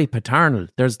is very paternal.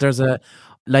 There's a...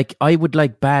 Like, I would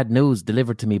like bad news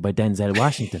delivered to me by Denzel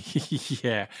Washington.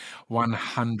 Yeah,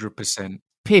 100%.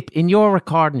 Pip, in your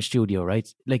recording studio,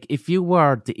 right? Like, if you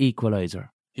were the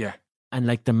Equalizer, and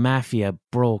like the mafia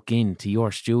broke into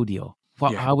your studio,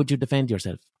 how would you defend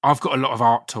yourself? I've got a lot of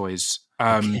art toys,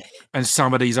 and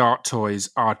some of these art toys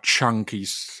are chunky.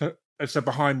 So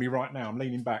behind me right now, I'm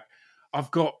leaning back. I've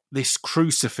got this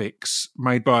crucifix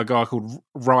made by a guy called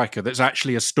Riker that's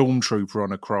actually a stormtrooper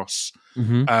on a cross.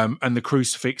 And the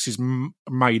crucifix is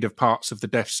made of parts of the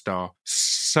Death Star.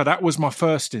 So that was my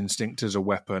first instinct as a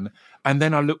weapon. And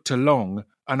then I looked along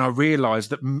and I realised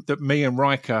that me and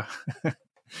Riker,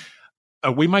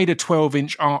 we made a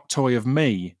 12-inch art toy of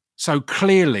me. So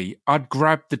clearly I'd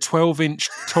grab the 12-inch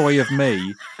toy of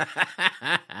me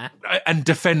and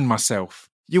defend myself.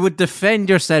 You would defend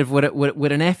yourself with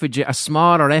an effigy, a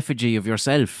smaller effigy of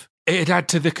yourself. It'd add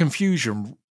to the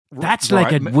confusion. That's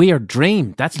like a weird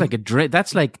dream. That's like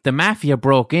that's like the mafia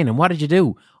broke in, and what did you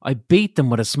do? I beat them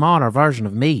with a smaller version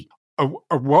of me.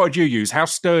 What did you use? How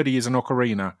sturdy is an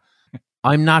ocarina?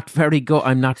 I'm not very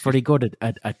good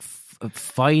at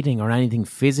fighting or anything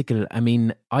physical. I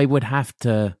mean, I would have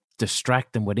to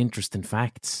distract them with interesting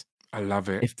facts. I love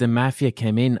it. If the mafia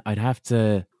came in,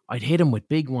 I'd hit them with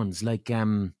big ones. Like,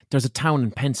 there's a town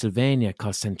in Pennsylvania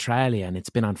called Centralia, and it's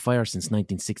been on fire since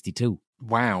 1962.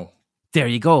 Wow. There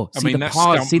you go. That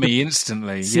stumped me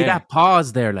instantly. See that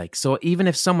pause there, like, so even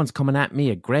if someone's coming at me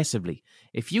aggressively,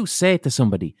 if you say to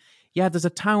somebody, there's a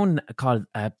town called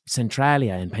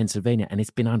Centralia in Pennsylvania, and it's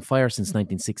been on fire since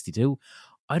 1962,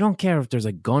 I don't care if there's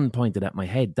a gun pointed at my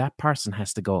head, that person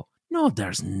has to go, no,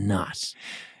 there's not.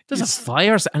 There's a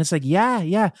fire. And it's like,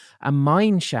 a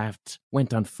mine shaft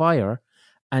went on fire,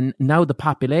 and now the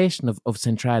population of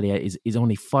Centralia is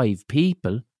only 5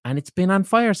 people, and it's been on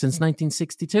fire since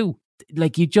 1962.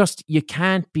 Like, you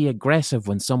can't be aggressive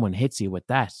when someone hits you with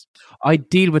that. I'd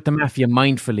deal with the mafia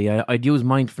mindfully. I'd use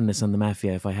mindfulness on the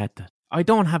mafia if I had to. I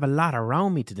don't have a lot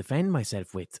around me to defend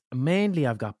myself with. Mainly,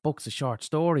 I've got books of short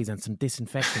stories and some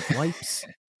disinfectant wipes.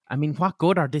 I mean, what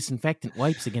good are disinfectant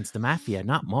wipes against the mafia?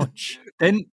 Not much.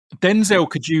 Then Denzel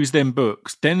could use them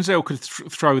books. Denzel could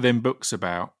throw them books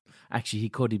about. Actually, he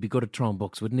could. He'd be good at throwing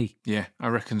books, wouldn't he? Yeah, I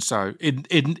reckon so. In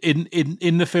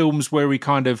the films where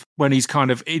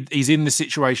he's in the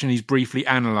situation, he's briefly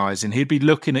analysing, he'd be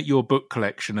looking at your book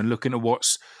collection and looking at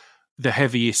what's the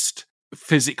heaviest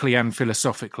physically and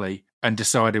philosophically, and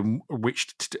deciding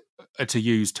which to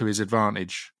use to his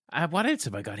advantage. What else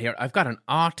have I got here? I've got an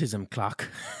autism clock.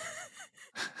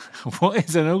 What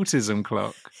is an autism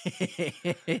clock?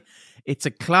 It's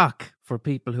a clock for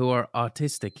people who are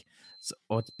autistic. So,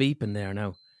 it's beeping there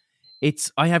now.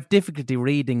 I have difficulty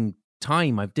reading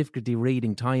time. I've difficulty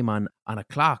reading time on a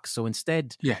clock. So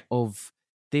instead of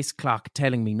this clock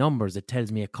telling me numbers, it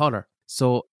tells me a colour.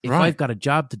 So if I've got a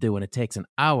job to do and it takes an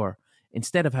hour,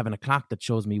 instead of having a clock that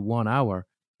shows me 1 hour,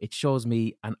 it shows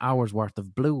me an hour's worth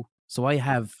of blue. So I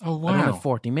have, I don't have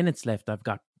 40 minutes left. I've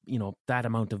got, that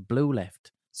amount of blue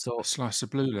left. So a slice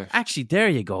of blue left. Actually, there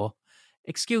you go.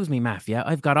 Excuse me, Mafia.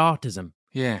 I've got autism.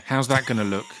 Yeah, how's that going to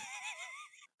look?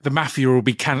 The Mafia will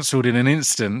be cancelled in an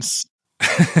instance.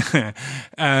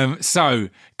 So,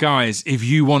 guys, if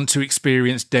you want to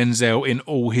experience Denzel in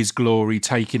all his glory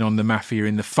taking on the Mafia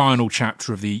in the final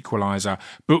chapter of The Equalizer,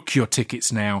 book your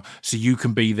tickets now so you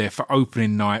can be there for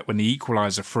opening night when The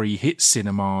Equalizer 3 hits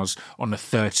cinemas on the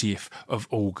 30th of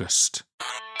August.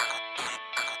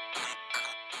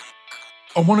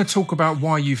 I want to talk about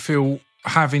why you feel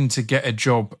having to get a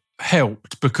job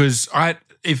helped, because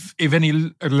if any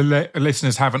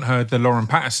listeners haven't heard the Lauren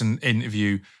Patterson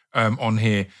interview on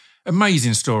here,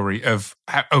 amazing story of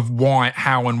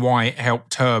how and why it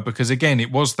helped her, because again,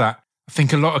 it was that, I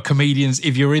think a lot of comedians,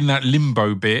 if you're in that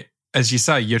limbo bit, as you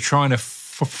say, you're trying to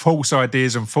false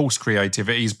ideas and false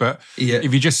creativities, but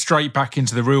if you're just straight back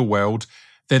into the real world,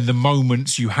 then the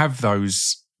moments you have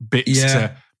those bits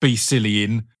to be silly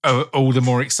in are all the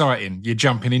more exciting. You're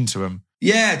jumping into them.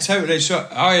 Yeah, totally. So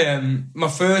my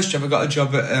first job, I got a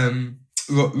job at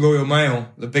Royal Mail,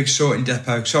 the big sorting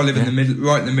depot. So I live in the middle,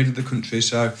 right in the middle of the country.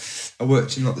 So I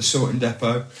worked in like the sorting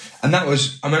depot, and I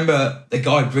remember the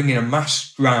guy bringing a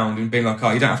mask round and being like, "Oh,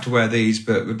 you don't have to wear these,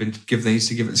 but we've been given these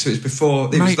to give it." So it's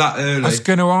before it was that early. I was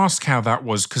going to ask how that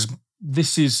was, because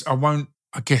this is,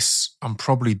 I guess I'm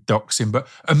probably doxing, but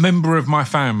a member of my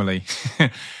family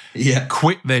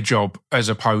quit their job as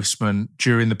a postman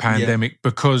during the pandemic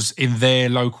because in their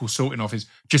local sorting office,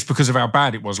 just because of how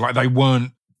bad it was, like they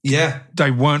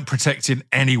weren't protecting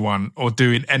anyone or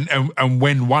doing, and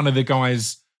when one of the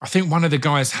guys, I think one of the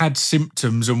guys had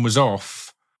symptoms and was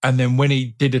off, and then when he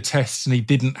did a test and he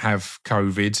didn't have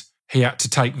COVID, he had to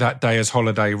take that day as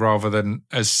holiday rather than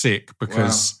as sick,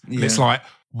 because it's like,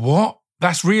 what?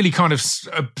 That's really kind of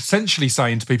essentially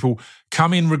saying to people,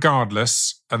 come in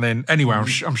regardless. And then, anyway, I'm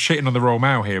shitting on the Royal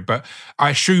Mail here, but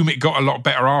I assume it got a lot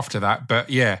better after that.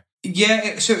 But yeah.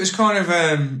 Yeah, so it was kind of,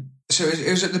 it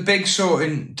was at the big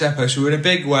sorting depot. So we were in a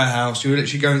big warehouse. We were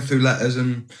literally going through letters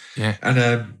and I don't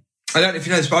know if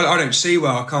you know this, but I don't see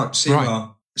well. I can't see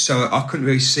well. So I couldn't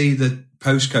really see the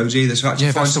postcodes either. So I had to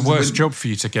find that's the worst job for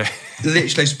you to get.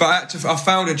 Literally, but I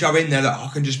found a job in there that I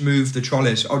can just move the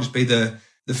trolleys. I'll just be the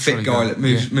fit guy that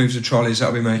moves the trolleys.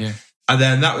 That'll be me. Yeah. And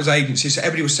then that was agency. So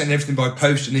everybody was sending everything by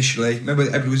post initially. Remember,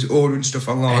 everybody was ordering stuff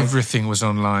online. Everything was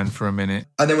online for a minute.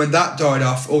 And then when that died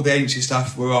off, all the agency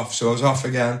staff were off. So I was off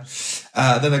again.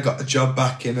 Then I got a job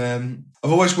back in...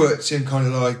 I've always worked in kind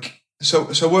of like...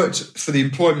 So I worked for the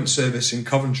employment service in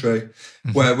Coventry,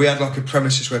 where we had like a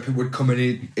premises where people would come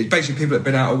in. It's basically people that had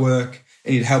been out of work,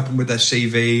 and you'd help them with their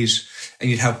CVs, and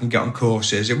you'd help them get on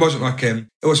courses. It wasn't like a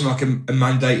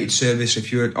mandated service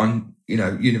if you're on,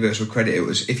 universal credit. It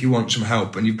was, if you want some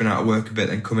help and you've been out of work a bit,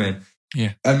 then come in.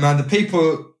 Yeah. And man, the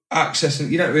people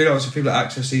accessing, you don't realise the people that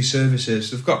access these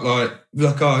services, they've got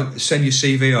send your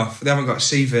CV off. They haven't got a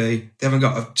CV. They haven't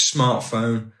got a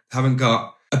smartphone. They haven't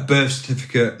got a birth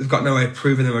certificate. They've got no way of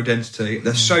proving their identity.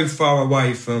 They're so far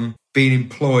away from being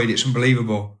employed. It's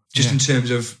unbelievable. Just in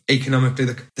terms of economically,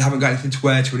 they haven't got anything to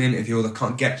wear to an interview, or they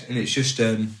can't get, and it's just...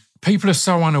 People are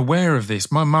so unaware of this.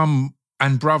 My mum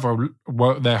and brother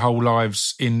worked their whole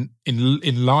lives in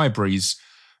libraries,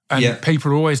 and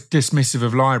people are always dismissive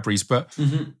of libraries, but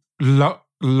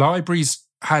libraries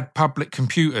had public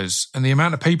computers, and the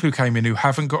amount of people who came in who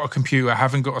haven't got a computer,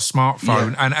 haven't got a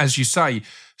smartphone, and as you say,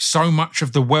 so much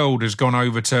of the world has gone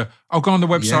over to, go on the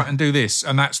website and do this,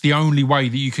 and that's the only way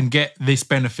that you can get this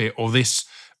benefit or this...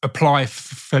 apply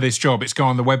for this job, it's go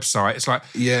on the website. It's like,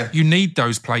 you need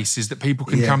those places that people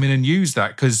can come in and use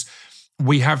that, because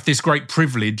we have this great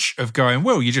privilege of going,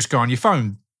 well, you just go on your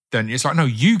phone, don't you? It's like, no,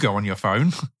 you go on your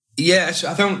phone. Yeah, so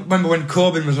I don't remember when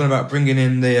Corbyn was on about bringing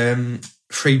in the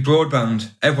free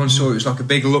broadband. Everyone saw it was like a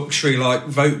big luxury, like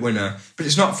vote winner, but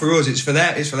it's not for us. It's for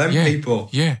them people.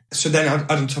 Yeah. So then,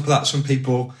 on top of that, some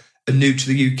people are new to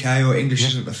the UK or English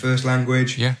isn't their first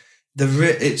language. Yeah.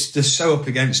 They're so up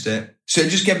against it. So it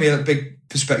just gave me a big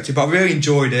perspective. But I really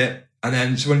enjoyed it. And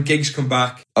then, so when gigs come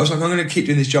back, I was like, I'm going to keep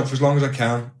doing this job for as long as I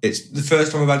can. It's the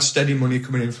first time I've had steady money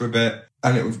coming in for a bit.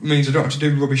 And it means I don't have to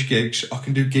do rubbish gigs. I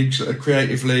can do gigs that are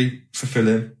creatively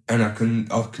fulfilling, and I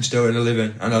can still earn a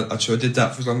living. And so I did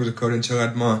that for as long as I could until I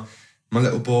had my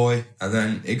little boy. And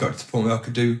then it got to the point where I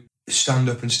could do stand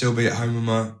up and still be at home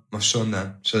with my son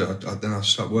then. So then I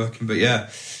stopped working. But yeah,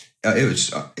 it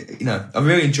was, I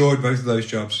really enjoyed both of those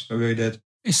jobs. I really did.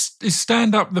 Is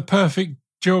stand up the perfect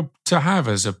job to have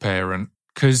as a parent?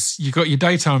 Because you got your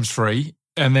daytimes free,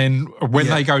 and then when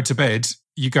they go to bed,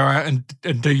 you go out and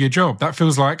do your job. That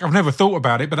feels like, I've never thought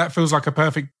about it, but that feels like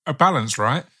a balance,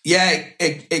 right? Yeah,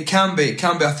 it can be. It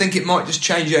can be. I think it might just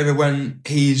change over when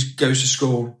he goes to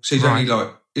school. So he's only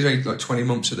like 20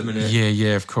 months at the minute.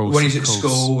 Yeah, of course. When he's at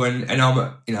school and I'm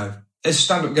at, as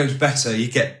stand-up goes better,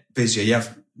 you get busier. You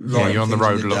have you're on the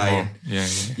road a lot day. more.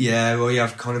 Yeah. Well, you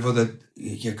have kind of other.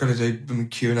 You've got to do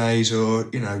Q&As or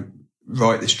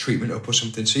write this treatment up or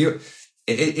something. So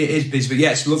it is busy, but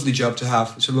yeah, it's a lovely job to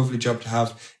have. It's a lovely job to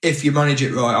have if you manage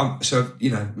it right.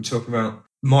 We're talking about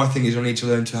my thing is I need to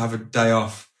learn to have a day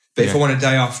off. But if I want a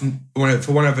day off, if I want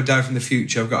to have a day off in the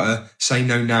future, I've got to say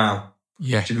no now.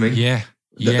 Yeah. Do you know what I mean?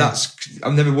 Yeah.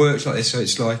 I've never worked like this, so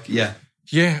it's like, yeah.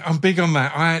 Yeah, I'm big on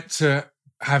that. I had to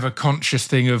have a conscious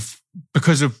thing of,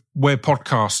 because of where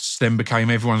podcasts then became,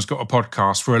 everyone's got a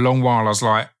podcast. For a long while, I was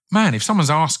like, man, if someone's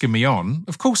asking me on,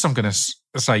 of course I'm going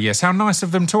to say yes. How nice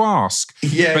of them to ask.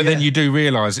 Yeah. But then you do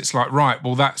realise it's like, right,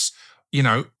 well, that's,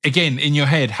 again, in your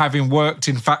head, having worked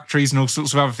in factories and all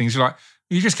sorts of other things, you're like,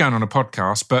 you're just going on a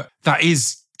podcast, but that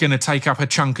is going to take up a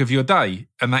chunk of your day,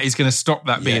 and that is going to stop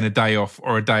that being a day off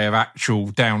or a day of actual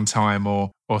downtime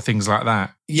or things like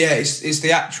that. Yeah, it's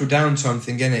the actual downtime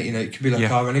thing, isn't it? It could be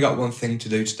like, I've only got one thing to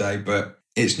do today, but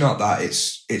it's not that.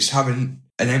 It's having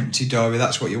an empty diary.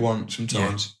 That's what you want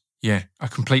sometimes. Yeah, I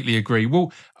completely agree.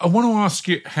 Well, I want to ask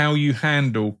you how you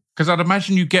handle, because I'd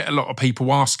imagine you get a lot of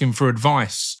people asking for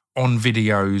advice on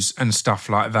videos and stuff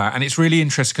like that. And it's really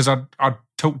interesting because I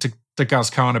talked to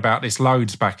Guz Khan about this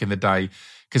loads back in the day,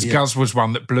 because Guz was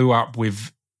one that blew up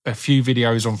with a few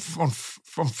videos on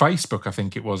Facebook, I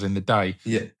think it was, in the day.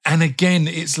 Yeah. And again,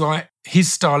 it's like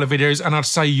his style of videos, and I'd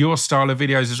say your style of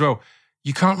videos as well.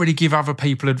 You can't really give other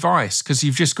people advice because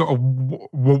you've just got to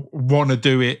want to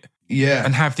do it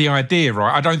and have the idea,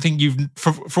 right? I don't think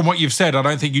from what you've said, I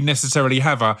don't think you necessarily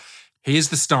have here's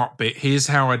the start bit, here's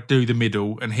how I do the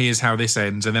middle, and here's how this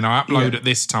ends, and then I upload at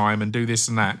this time and do this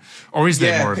and that. Or is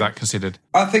there more of that considered?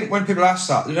 I think when people ask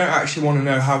that, they don't actually want to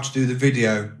know how to do the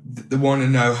video. They want to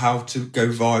know how to go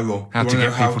viral. How to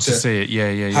get people to see it,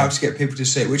 yeah. How to get people to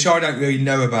see it, which I don't really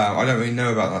know about. I don't really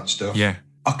know about that stuff. Yeah.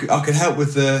 I could help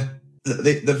with the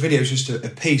video is just a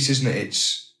piece, isn't it?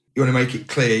 It's, you want to make it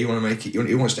clear, you want to make it,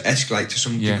 it wants to escalate to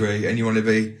some degree, and you want to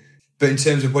be, but in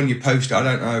terms of when you post it, I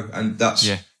don't know, and that's...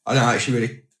 Yeah. I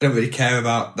don't really care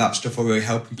about that stuff or really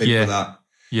helping people with that.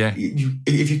 Yeah.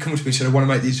 If you come to me and say, I want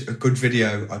to make a good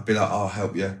video, I'd be like, I'll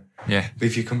help you. Yeah. But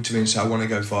if you come to me and say, I want to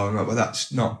go viral, I'm like, well,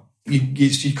 that's not,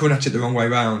 you're coming at it the wrong way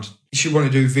around. You should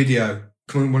want to do a video.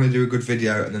 Come and want to do a good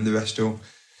video, and then the rest will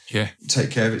take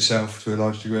care of itself to a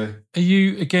large degree. Are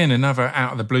you, again, another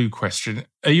out of the blue question,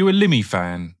 are you a Limmy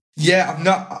fan? Yeah, I'm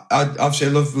not. Obviously, I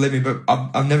love Limmy, but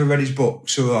I've never read his book,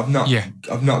 so I've not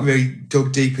really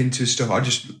dug deep into his stuff. I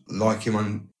just like him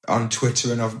on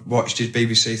Twitter, and I've watched his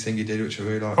BBC thing he did, which I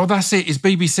really like. Oh, that's it. His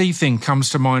BBC thing comes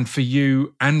to mind for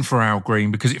you and for Al Green,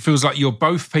 because it feels like you're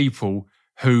both people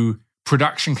who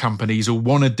production companies will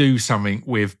want to do something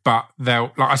with, but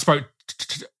they'll, like, I spoke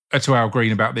to Al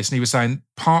Green about this, and he was saying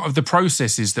part of the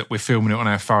process is that we're filming it on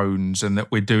our phones and that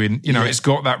we're doing, it's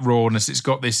got that rawness, it's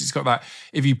got this, it's got that.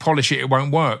 If you polish it, it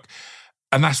won't work.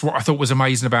 And that's what I thought was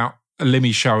amazing about a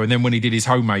Limmy show. And then when he did his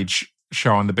homemade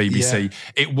show on the BBC,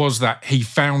 it was that he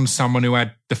found someone who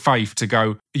had the faith to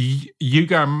go, you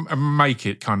go and make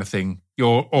it, kind of thing.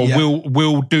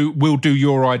 We'll do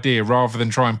your idea rather than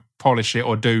try and polish it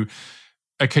or do.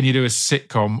 Can you do a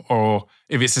sitcom, or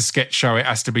if it's a sketch show, it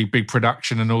has to be big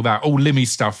production and all that. All Limmy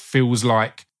stuff feels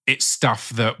like it's stuff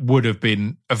that would have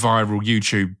been a viral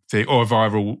YouTube thing or a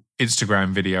viral Instagram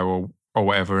video or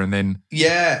whatever. And then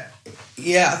I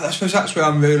suppose that's where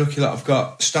I'm really lucky that I've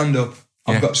got stand up.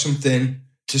 I've got something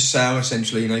to sell,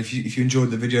 essentially. If you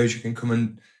enjoyed the videos, you can come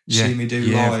and see me do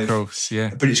live. Of course,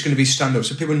 But it's going to be stand up,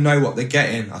 so people know what they're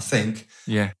getting, I think.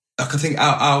 Yeah. I think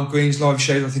Al Green's live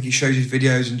shows, I think he shows his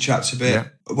videos and chats a bit. Yeah.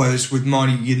 Whereas with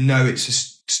mine, it's a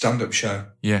stand-up show.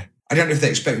 Yeah. I don't know if they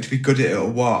expect me to be good at it or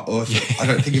what, or I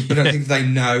don't think they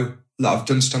know that I've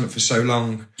done stand-up for so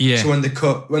long. Yeah. So when they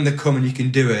come and you can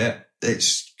do it,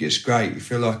 it's great. You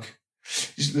feel like,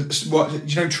 what, do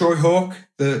you know Troy Hawk,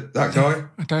 that guy?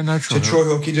 I don't know Troy Hawk. Troy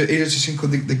Hawk, he does this thing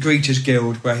called the Greeters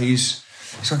Guild, where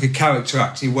it's like a character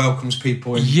actor. He welcomes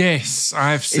people in. Yes,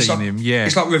 I've seen him, yeah.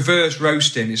 It's like reverse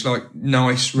roasting. It's like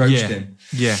nice roasting.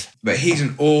 Yeah. But he's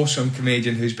an awesome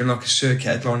comedian who's been like a circuit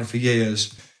headliner for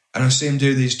years. And I see him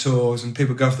do these tours, and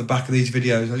people go off the back of these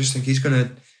videos. I just think he's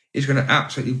gonna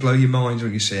absolutely blow your mind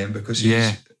when you see him, because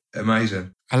he's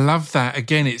amazing. I love that.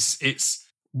 Again, it's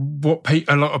what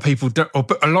a lot of people do, or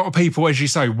a lot of people, as you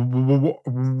say,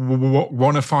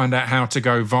 want to find out how to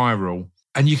go viral.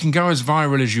 And you can go as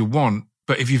viral as you want,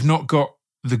 but if you've not got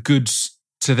the goods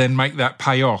to then make that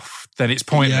pay off, then it's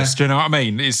pointless. Do you know what I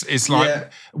mean? It's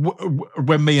like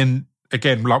when me and,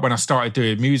 again, like when I started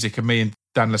doing music, and me and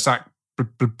Dan Lassac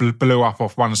blew up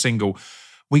off one single,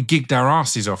 we gigged our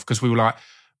asses off because we were like,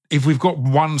 if we've got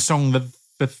one song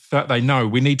that they know.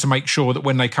 We need to make sure that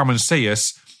when they come and see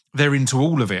us, they're into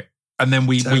all of it. And then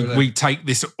we take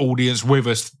this audience with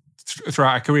us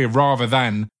throughout our career, rather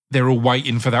than they're all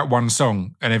waiting for that one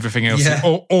song and everything else. Yeah.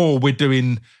 Or we're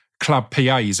doing club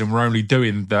PAs and we're only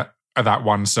doing that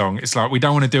one song. It's like, we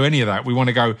don't want to do any of that. We want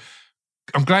to go,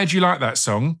 I'm glad you like that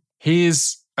song.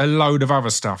 Here's a load of other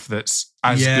stuff that's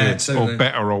as good or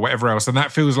better or whatever else. And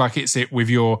that feels like it's it with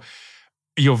your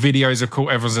videos have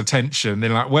caught everyone's attention. They're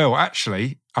like, well,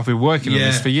 actually, I've been working on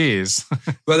this for years.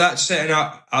 Well, that's it. And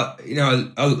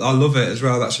I love it as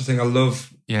well. That's the thing. I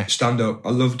love stand up. I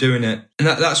love doing it. And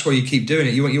that's why you keep doing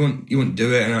it. You wouldn't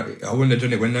do it. And I wouldn't have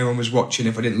done it when no one was watching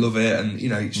if I didn't love it. And,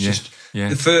 it's just,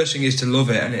 the first thing is to love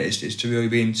it, and it's to really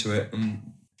be into it.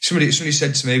 And somebody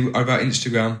said to me about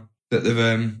Instagram that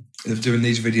they're doing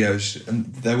these videos,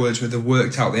 and their words were, they've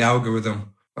worked out the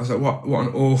algorithm. I was like, what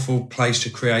an awful place to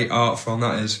create art from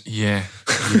that is. Yeah.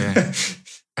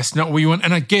 That's not what you want.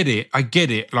 And I get it.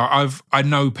 Like I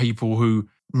know people who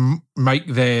make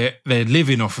their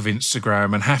living off of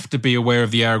Instagram and have to be aware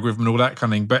of the algorithm and all that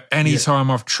kind of thing. But anytime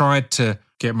I've tried to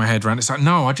get my head around it, it's like,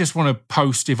 no, I just want to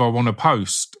post if I want to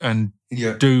post and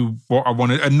do what I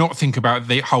want to, and not think about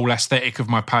the whole aesthetic of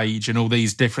my page and all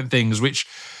these different things, which,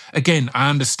 again, I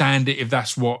understand it if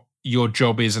that's what your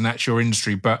job is and that's your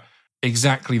industry. But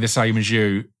exactly the same as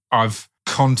you, I've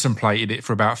contemplated it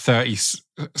for about 30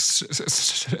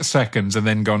 seconds and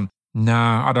then gone,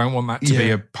 nah, I don't want that to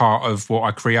be a part of what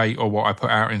I create or what I put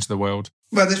out into the world.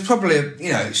 Well, there's probably,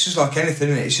 it's just like anything,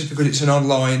 isn't it? It's just because it's an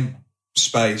online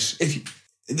space.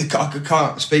 I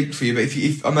can't speak for you, but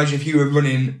if imagine if you were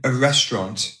running a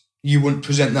restaurant, you wouldn't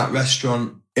present that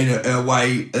restaurant in a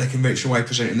way, a conventional way,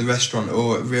 presenting the restaurant,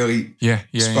 or really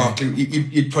sparkly.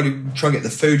 You'd probably try and get the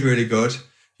food really good.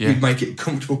 You'd make it a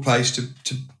comfortable place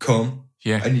to come.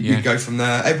 And you'd go from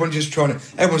there.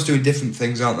 Everyone's doing different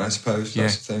things, aren't they, I suppose?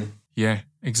 That's the thing. Yeah,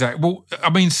 exactly. Well, I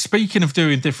mean, speaking of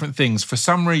doing different things, for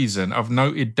some reason, I've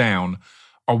noted down,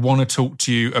 I want to talk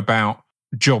to you about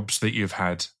jobs that you've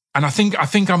had. And I think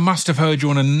I must have heard you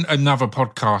on another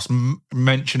podcast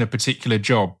mention a particular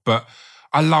job, but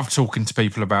I love talking to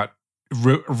people about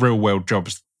real world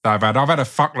jobs that I've had. I've had a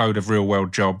fuckload of real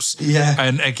world jobs. Yeah.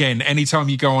 And again, anytime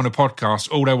you go on a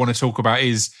podcast, all they want to talk about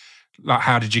is, like,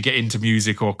 how did you get into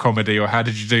music or comedy, or how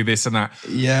did you do this and that?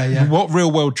 Yeah. What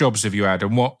real world jobs have you had,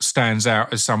 and what stands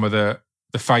out as some of the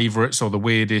favourites or the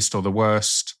weirdest or the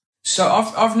worst? So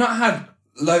I've not had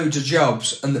loads of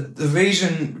jobs, and the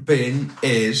reason being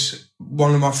is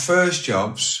one of my first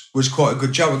jobs was quite a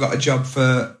good job. I got a job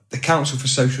for the Council for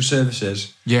Social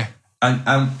Services. Yeah. And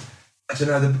I don't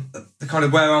know, the kind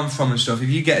of where I'm from and stuff, if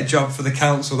you get a job for the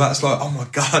council, that's like, oh my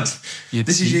God,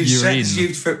 this is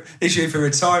you for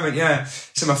retirement, yeah.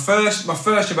 So my first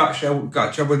job, actually, I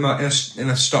got a job in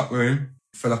a stock room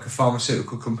for like a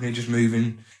pharmaceutical company, just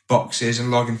moving boxes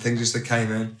and logging things as they came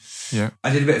in. Yeah. I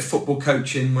did a bit of football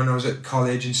coaching when I was at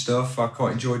college and stuff. I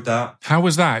quite enjoyed that. How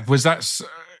was that? Was that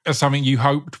something you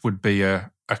hoped would be a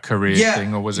career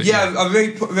thing, or was it? Yeah, I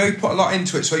really put a lot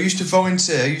into it. So I used to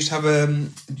volunteer. I used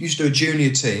to do a junior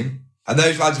team, and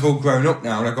those lads have all grown up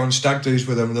now, and I've gone stag do's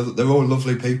with them. They're all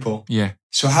lovely people. Yeah.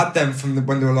 So I had them from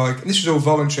when they were like, and this was all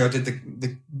voluntary. I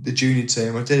did the junior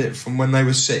team. I did it from when they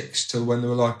were 6 till when they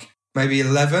were like maybe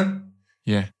 11.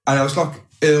 Yeah. And I was like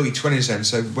early 20s then.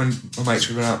 So when my mates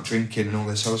were going out drinking and all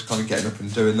this, I was kind of getting up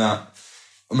and doing that.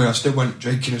 I mean, I still went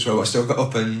drinking as well. But I still got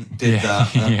up and did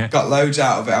that. And got loads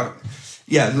out of it.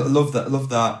 Yeah, love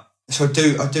that. So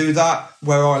I do that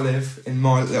where I live in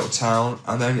my little town,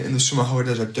 and then in the summer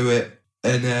holidays I do it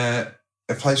in a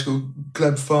place called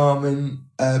Gleb Farm in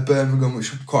Birmingham,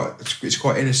 which is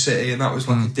quite inner city, and that was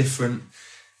like a different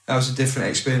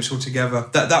experience altogether.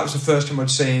 That was the first time I'd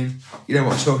seen, what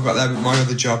I'm talking about there with my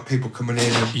other job, people coming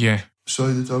in and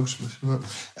sorry, the dog's messing up.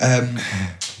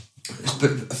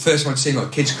 But the first time I'd seen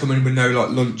like kids coming in with no like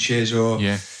lunches or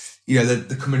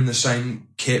they're coming in the same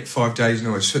kit 5 days in a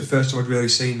row. It's the first time I'd really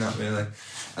seen that, really.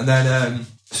 And then,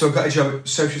 so I got a job at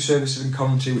social services in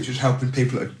Coventry, which was helping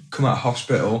people that had come out of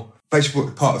hospital.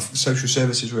 Basically, part of social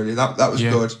services, really. That was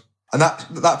good. And that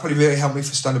probably really helped me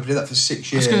for stand-up. I did that for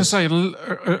 6 years. I was going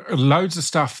to say, loads of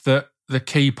stuff that the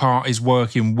key part is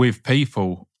working with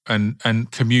people and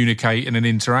communicating and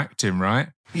interacting, right?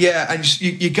 Yeah, and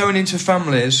you're going into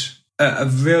families at a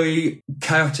really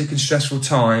chaotic and stressful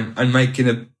time and making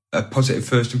a positive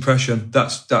first impression. I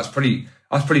was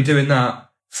probably doing that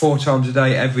 4 times a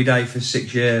day, every day for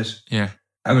 6 years. Yeah.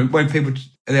 I mean, when people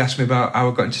they ask me about how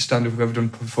I got into stand-up, if I've ever done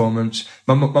performance,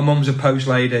 my mum's a post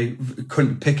lady,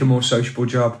 couldn't pick a more sociable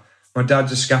job. My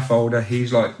dad's a scaffolder,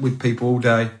 he's like with people all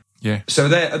day. Yeah. So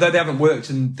they haven't worked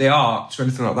in the arts or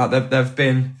anything like that. They've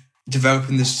been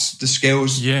developing the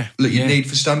skills that you need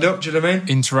for stand-up. Do you know what I mean?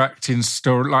 Interacting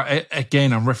story. Like,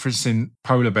 again, I'm referencing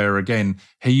Polar Bear again.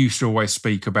 He used to always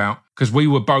speak about, because we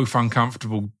were both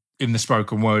uncomfortable in the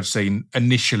spoken word scene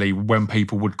initially when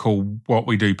people would call what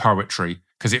we do poetry,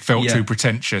 because it felt too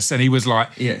pretentious. And he was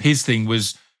like, his thing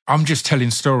was, I'm just telling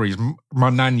stories.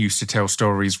 My nan used to tell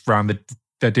stories around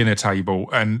the dinner table,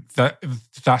 and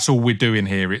that's all we're doing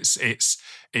here. It's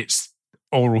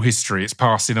oral history. It's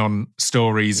passing on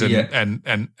stories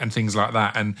and things like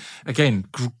that. And again,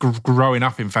 growing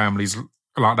up in families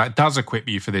like that does equip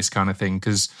you for this kind of thing,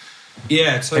 because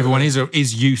totally. Everyone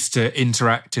is used to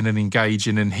interacting and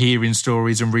engaging and hearing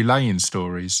stories and relaying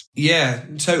stories. Yeah,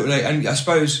 totally. And I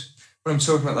suppose when I'm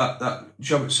talking about that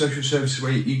job at social services,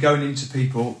 where you're going into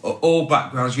people, all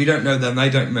backgrounds, you don't know them, they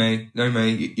don't know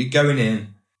me. You're going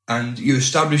in and you're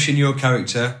establishing your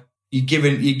character. You're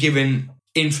giving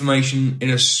information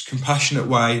in a compassionate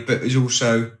way, but is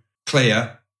also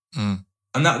clear. And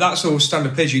that's all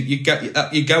stand-up is. You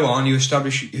go on, you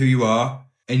establish who you are,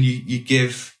 and you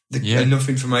give enough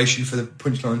information for the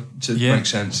punchline to make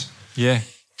sense. Yeah.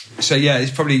 So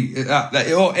it's probably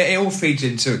it all feeds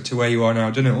into where you are now,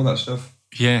 doesn't it? All that stuff.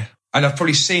 Yeah. And I've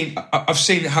seen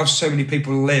how so many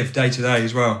people live day to day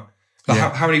as well.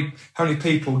 Like how many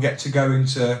people get to go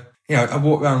into, I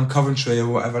walk around Coventry or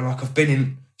whatever. Like, I've been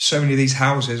in so many of these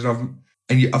houses, and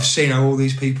I've seen how all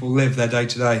these people live their day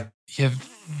to day. Yeah,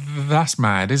 that's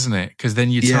mad, isn't it? Because then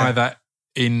you tie that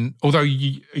in. Although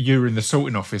you're in the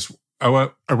sorting office, I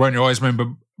won't always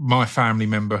remember my family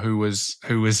member who was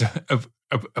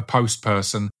a post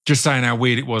person, just saying how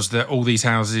weird it was that all these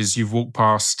houses you've walked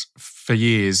past for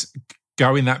years,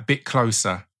 going that bit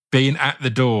closer, being at the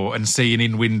door and seeing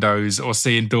in windows or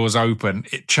seeing doors open,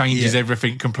 it changes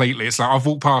everything completely. It's like, I've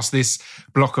walked past this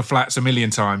block of flats a million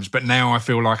times, but now I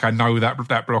feel like I know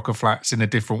that block of flats in a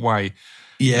different way.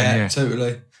 Yeah,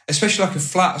 totally. Especially like a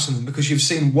flat or something, because you've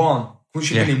seen one. Once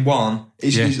you've been in one,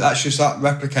 that's just that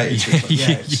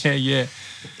replicated.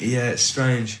 Yeah, it's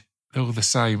strange. They're all the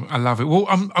same. I love it. Well,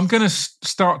 I'm going to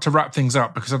start to wrap things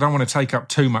up because I don't want to take up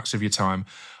too much of your time.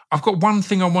 I've got one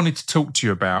thing I wanted to talk to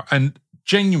you about, and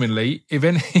genuinely, if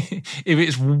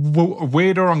it's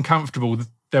weird or uncomfortable,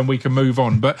 then we can move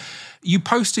on. But you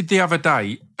posted the other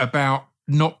day about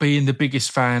not being the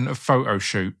biggest fan of photo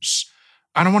shoots,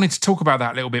 and I wanted to talk about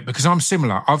that a little bit because I'm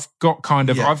similar. I've got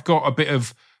a bit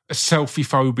of a selfie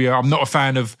phobia. I'm not a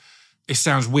fan of. It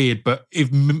sounds weird, but if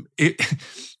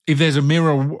there's a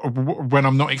mirror when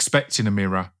I'm not expecting a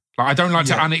mirror, like, I don't like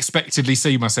to unexpectedly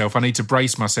see myself. I need to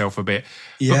brace myself a bit.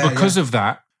 But because of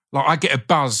that, like, I get a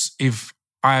buzz if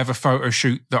I have a photo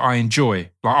shoot that I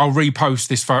enjoy. Like, I'll repost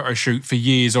this photo shoot for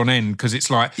years on end because it's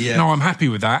like, no, I'm happy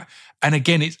with that. And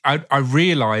again, I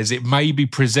realise it maybe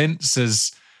presents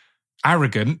as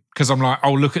arrogant because I'm like,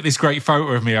 oh, look at this great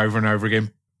photo of me over and over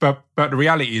again. But the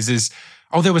reality is,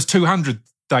 there was 200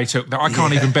 they took that I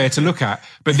can't even bear to look at.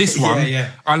 But this one,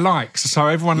 I like. So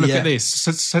everyone look at this.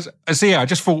 So I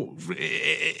just thought,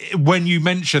 when you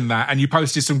mentioned that and you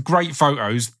posted some great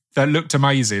photos that looked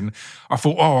amazing, I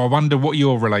thought, I wonder what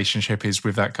your relationship is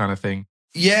with that kind of thing.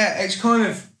 Yeah, it's kind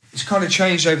of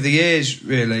changed over the years,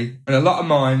 really. And a lot of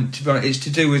mine, to be honest, is to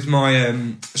do with my...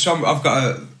 I've got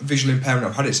a visual impairment.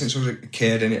 I've had it since I was a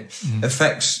kid, and it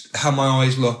affects how my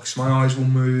eyes look. So my eyes will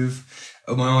move.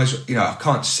 My eyes, I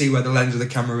can't see where the lens of the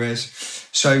camera is.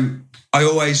 So I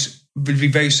always would be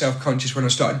very self-conscious when I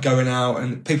started going out,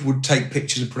 and people would take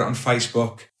pictures and put it on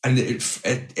Facebook. And I'd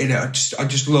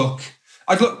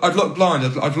look blind.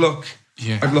 I'd look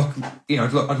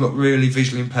really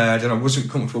visually impaired, and I wasn't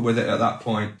comfortable with it at that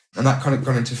point. And that kind of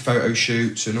gone into photo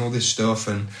shoots and all this stuff.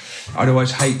 And I'd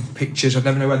always hate pictures. I'd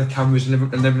never know where the camera is,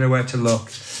 and never know where to look.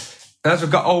 And as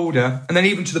I've got older, and then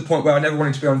even to the point where I never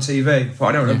wanted to be on TV. But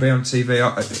I don't want to be on TV.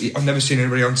 I've never seen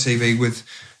anybody on TV with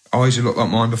eyes who look like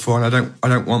mine before, and I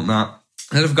don't want that.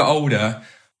 And as I've got older,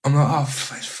 I'm like,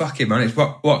 fuck it, man. It's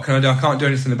what can I do? I can't do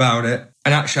anything about it.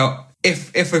 And actually,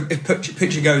 if a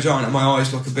picture goes on and my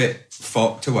eyes look a bit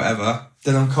fucked or whatever,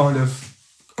 then I'm kind of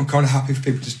happy for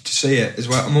people to see it as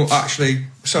well.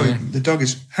 The dog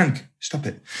is Hank. Stop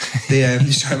it.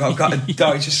 Sorry, I've got a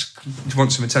dog. Just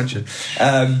wants some attention.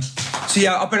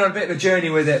 I've been on a bit of a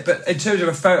journey with it. But in terms of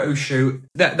a photo shoot,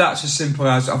 that's as simple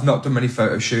as I've not done many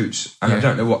photo shoots, and I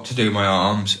don't know what to do with my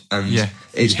arms, and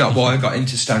it's not why I got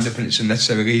into stand-up, and it's a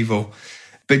necessary evil.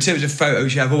 But in terms of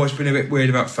photos, I've always been a bit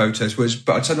weird about photos.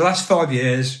 But I'd say the last 5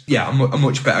 years, I'm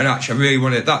much better. And actually, I really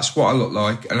want to. That's what I look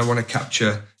like, and I want to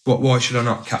capture. Why should I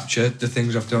not capture the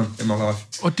things I've done in my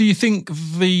life? Or do you think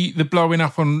the blowing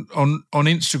up on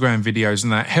Instagram videos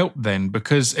and that helped then?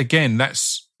 Because again,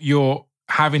 you're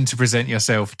having to present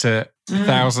yourself to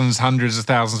thousands, hundreds of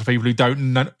thousands of people who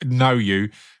don't know you.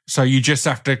 So you just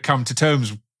have to come to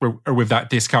terms with that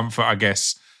discomfort, I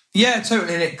guess. Yeah,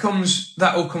 totally. And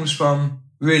that all comes from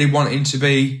really wanting to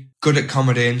be good at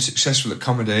comedy and successful at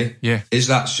comedy. Yeah.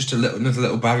 That's just another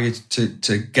little barrier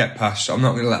to get past. So I'm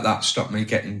not going to let that stop me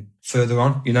getting further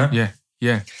on, you know? Yeah.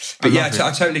 Yeah. But I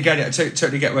totally get it. I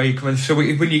totally get where you're coming from. So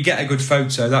when you get a good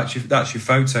photo, that's your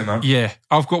photo, man. Yeah.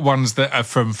 I've got ones that are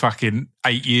from fucking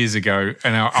 8 years ago.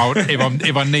 And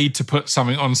if I need to put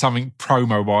something on something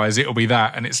promo-wise, it'll be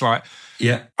that. And it's like,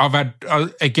 yeah, I've had,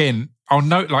 again, I'll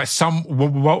note like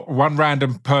one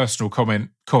random personal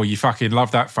comment, cool, you fucking love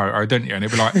that photo, don't you? And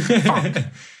it'll be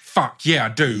like, fuck, yeah, I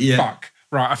do, fuck.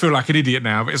 Right, I feel like an idiot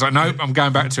now, but it's like, nope, I'm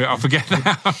going back to it. I'll forget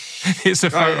that. It's a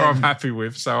photo I'm happy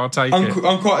with, so I'll take it.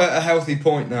 I'm quite at a healthy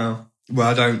point now where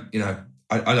I don't,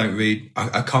 I don't read.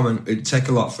 I comment. It'd take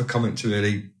a lot for a comment to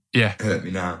really hurt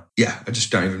me now. Yeah, I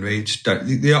just don't even read. Just don't.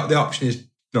 The option is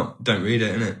don't read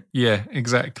it, isn't it? Yeah,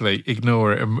 exactly.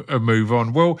 Ignore it and move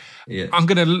on. Well, I'm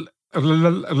going to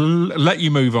let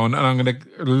you move on, and I'm going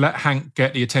to let Hank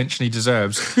get the attention he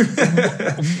deserves.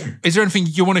 Is there anything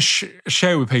you want to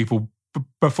share with people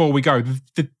before we go?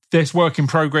 This work in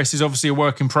progress is obviously a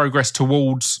work in progress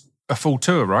towards a full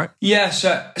tour, right? Yeah,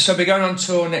 so I'll be going on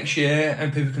tour next year,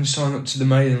 and people can sign up to the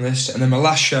mailing list. And then my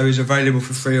last show is available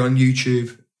for free on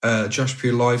YouTube. Josh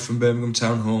Pugh live from Birmingham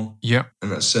Town Hall. Yeah,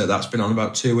 and that's been on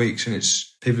about 2 weeks, and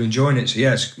it's people enjoying it. So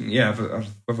I've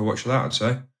ever watched that, I'd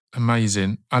say.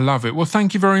 Amazing. I love it. Well,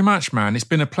 thank you very much, man. It's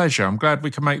been a pleasure. I'm glad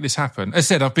we can make this happen. As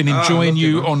I said, I've been enjoying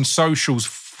you on socials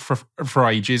for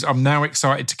ages. I'm now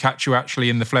excited to catch you actually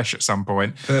in the flesh at some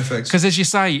point. Perfect. Because as you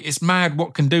say, it's mad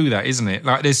what can do that, isn't it?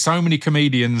 Like there's so many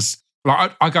comedians.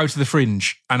 Like I go to the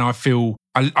Fringe and I feel,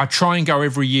 I try and go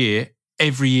every year.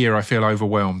 Every year I feel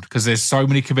overwhelmed because there's so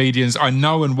many comedians I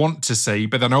know and want to see,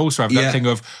 but then I also have that thing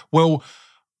of, well,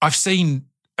 I've seen,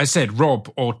 as I said,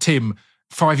 Rob or Tim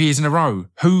 5 years in a row.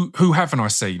 Who haven't I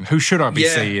seen? Who should I be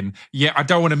seeing? Yeah, I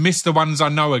don't want to miss the ones I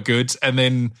know are good, and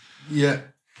then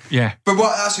But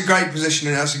that's a great position,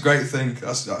 and that's a great thing.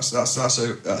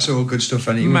 That's all good stuff.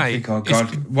 And you mate, think, oh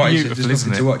God, what is it? There's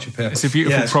nothing to watch up here. It's a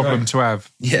beautiful problem to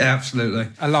have. Yeah, absolutely.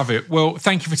 I love it. Well,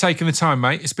 thank you for taking the time,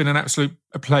 mate. It's been an absolute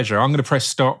pleasure. I'm going to press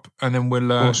stop, and then we'll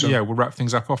we'll wrap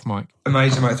things up off mic.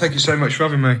 Amazing, mate. Thank you so much for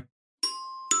having me.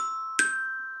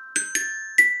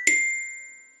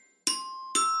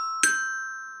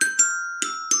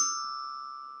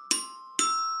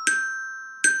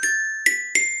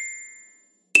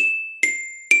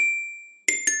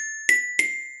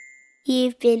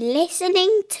 You've been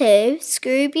listening to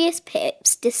Scroobius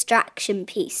Pip's Distraction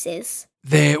Pieces.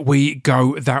 There we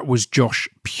go. That was Josh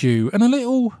Pugh. And a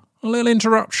little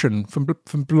interruption from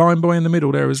Blind Boy in the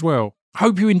middle there as well.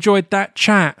 Hope you enjoyed that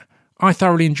chat. I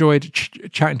thoroughly enjoyed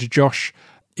chatting to Josh.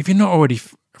 If you're not already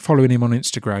following him on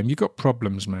Instagram, you've got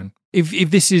problems, man. If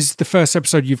this is the first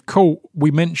episode you've caught,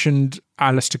 we mentioned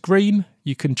Alistair Green.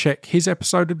 You can check his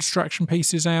episode of Distraction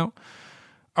Pieces out.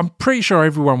 I'm pretty sure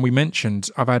everyone we mentioned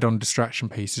I've had on Distraction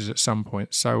Pieces at some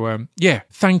point. So,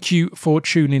 thank you for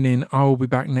tuning in. I will be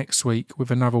back next week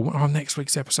with another one. Oh, next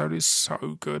week's episode is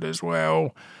so good as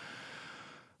well.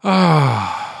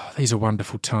 These are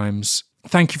wonderful times.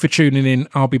 Thank you for tuning in.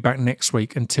 I'll be back next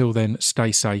week. Until then,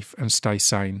 stay safe and stay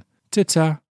sane.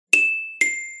 Ta-ta.